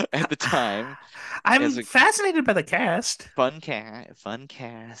at the time as I'm a fascinated by the cast. fun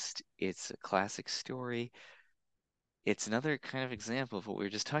cast. It's a classic story. It's another kind of example of what we were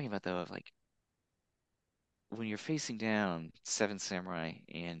just talking about, though, of like when you're facing down Seven Samurai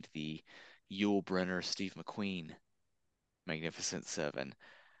and the Yul Brynner, Steve McQueen, Magnificent Seven,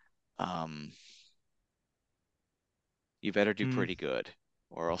 um, you better do Hmm. pretty good,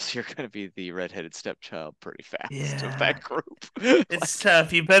 or else you're gonna be the redheaded stepchild pretty fast of that Yeah, group. it's Like,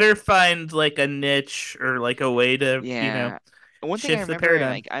 tough. You better find like a niche or like a way to, yeah. One thing I shift the remember, and paradigm.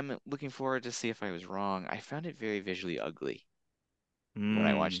 like I'm looking forward to see if I was wrong. I found it very visually ugly when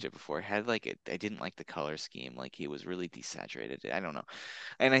I Hmm. watched it before. It had like I didn't like the color scheme. Like it was really desaturated. I don't know.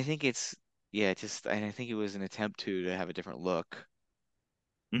 And I think it's yeah, just and I think it was an attempt to have a different look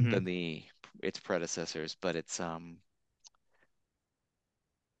Hmm. than the its predecessors, but it's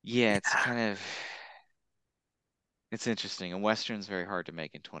yeah, it's Yeah. kind of it's interesting. And Western's very hard to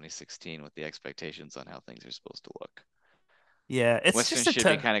make in 2016 with the expectations on how things are supposed to look. Yeah. It's just a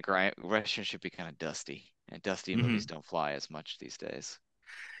tough. Western should be kind of dusty, and dusty movies Hmm. don't fly as much these days.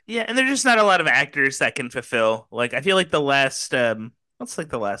 Yeah, and there's just not a lot of actors that can fulfill. Like I feel like the last what's like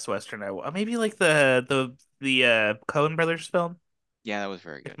the last Western maybe like the Coen Brothers film, Yeah, that was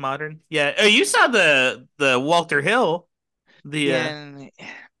very if good. modern. Yeah. Oh, you saw the Walter Hill, the Yeah, and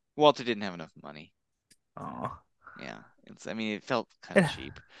Walter didn't have enough money. oh. Yeah, I mean, it felt kind of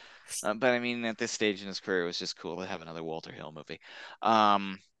cheap. But I mean, at this stage in his career, it was just cool to have another Walter Hill movie.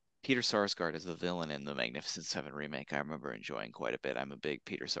 Um, Peter Sarsgaard is the villain in the Magnificent Seven remake. I remember enjoying quite a bit. I'm a big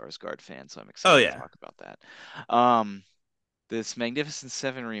Peter Sarsgaard fan, so I'm Oh excited to yeah. talk about that. This Magnificent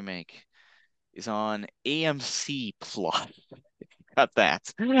Seven remake is on AMC Plus. Got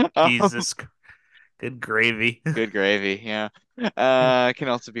that. Um, Jesus. Good gravy. good gravy, yeah. It can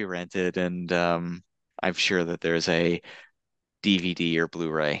also be rented, and I'm sure that there's a DVD or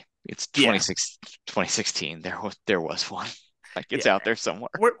Blu-ray. It's Yeah. 2016. There was one. Like it's Yeah. out there somewhere.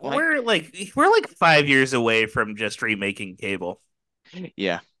 We're Like we're like we're like 5 years away from just remaking cable.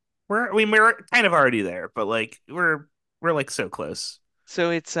 yeah. We're kind of already there, but like we're like so close. So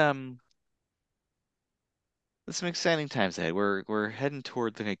it's there's some exciting times ahead. We're heading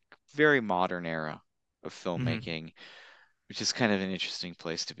toward the like, very modern era of Hmm. filmmaking, which is kind of an interesting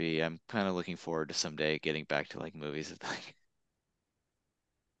place to be. I'm kind of looking forward to someday getting back to like movies of the like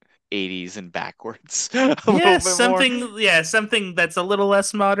 80s and backwards a little bit more. Yeah, something that's a little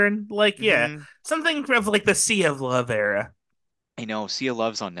less modern. Like, yeah, hmm something of like the Sea of Love era. I know Sea of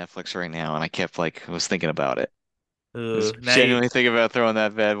Love's on Netflix right now, and I kept like I was thinking about it. I was Ooh, now you, genuinely thinking about throwing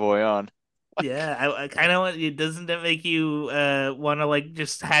that bad boy on. Like, yeah, I kind of want you. Doesn't that make you want to like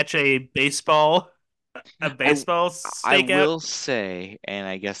just hatch a I w- baseball I stakeout? will say, and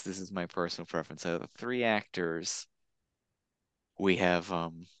I guess this is my personal preference, out of the three actors we have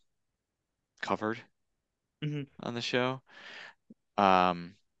covered Hmm. on the show,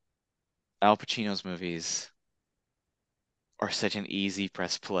 um, Al Pacino's movies are such an easy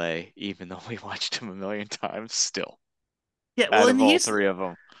press play, even though we watched them a million times still, Yeah, well, out and of all he's three of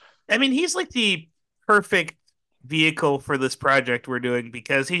them. I mean, he's like the perfect vehicle for this project we're doing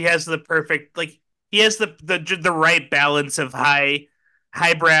because he has the perfect like he has the right balance of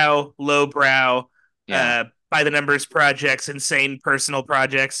highbrow, lowbrow, Yeah, by the numbers projects, insane personal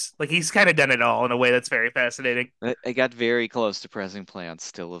projects. Like he's kind of done it all in a way that's very fascinating. I got very close to pressing play on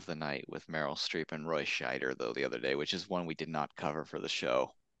Still of the Night with Meryl Streep and Roy Scheider, though, the other day, which is one we did not cover for the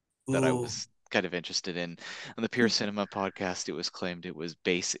show that I Ooh. was kind of interested in. On the Pure Cinema podcast, it was claimed it was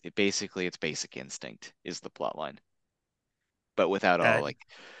basically it's Basic Instinct is the plot line. but without all God.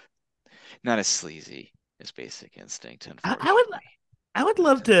 not as sleazy as Basic Instinct, I unfortunately. I would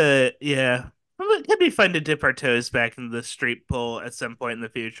love to, yeah. It could be fun to dip our toes back into the street pool at some point in the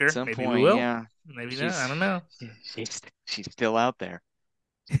future. At some Maybe we point, will. yeah. Maybe not. I don't know. She's still out there.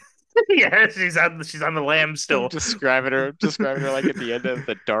 Yeah, she's on the lamb still. Describing her like at the end of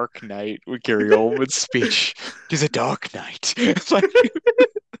The Dark Knight with Gary Oldman's speech. She's a dark knight. It's like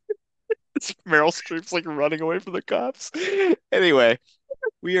Meryl Streep's like running away from the cops. Anyway,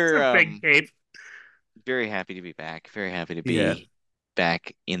 we It's are a big cape. very happy to be back. Very happy to Yeah. be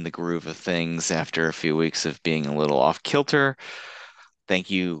back in the groove of things after a few weeks of being a little off kilter.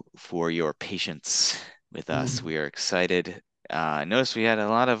 Thank you for your patience with us. We are excited. I noticed we had a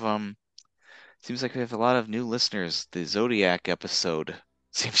lot of seems like we have a lot of new listeners. The Zodiac episode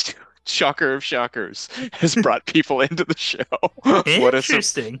seems to, shocker of shockers, has brought people into the show.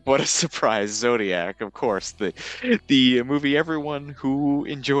 Interesting. What a surprise. Zodiac, of course, the movie everyone who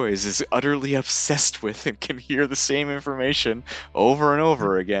enjoys is utterly obsessed with and can hear the same information over and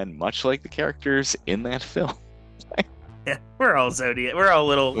over again, much like the characters in that film. Yeah, we're all Zodiac. We're all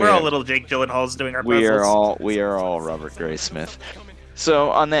little Jake Gyllenhaals doing our puzzles. We are all Robert Graysmith. So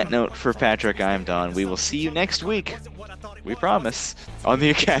on that note, for Patrick, I am Don. We will see you next week. We promise, on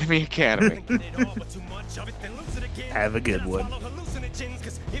the Academy. Have a good one.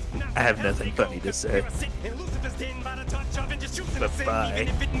 I have nothing funny to say. Bye-bye.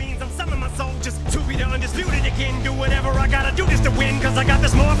 If it means I'm selling my soul just to be the undisputed again, do whatever I gotta do just to win, cause I got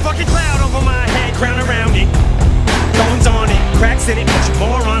this motherfucking cloud over my head, crown around it. Goings on it, cracks in it, but you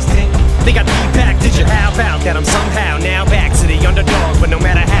morons didn't think I'd be back. Did you? How about that? I'm somehow now back to the underdog, but no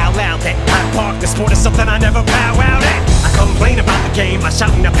matter how loud that I park, the sport is something I never bow out at. I complain about the game, I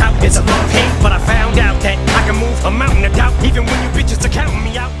shout and I pout, it's a love hate, but I found out that I can move a mountain of doubt, even when you bitches are counting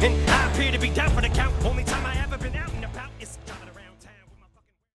me out, and I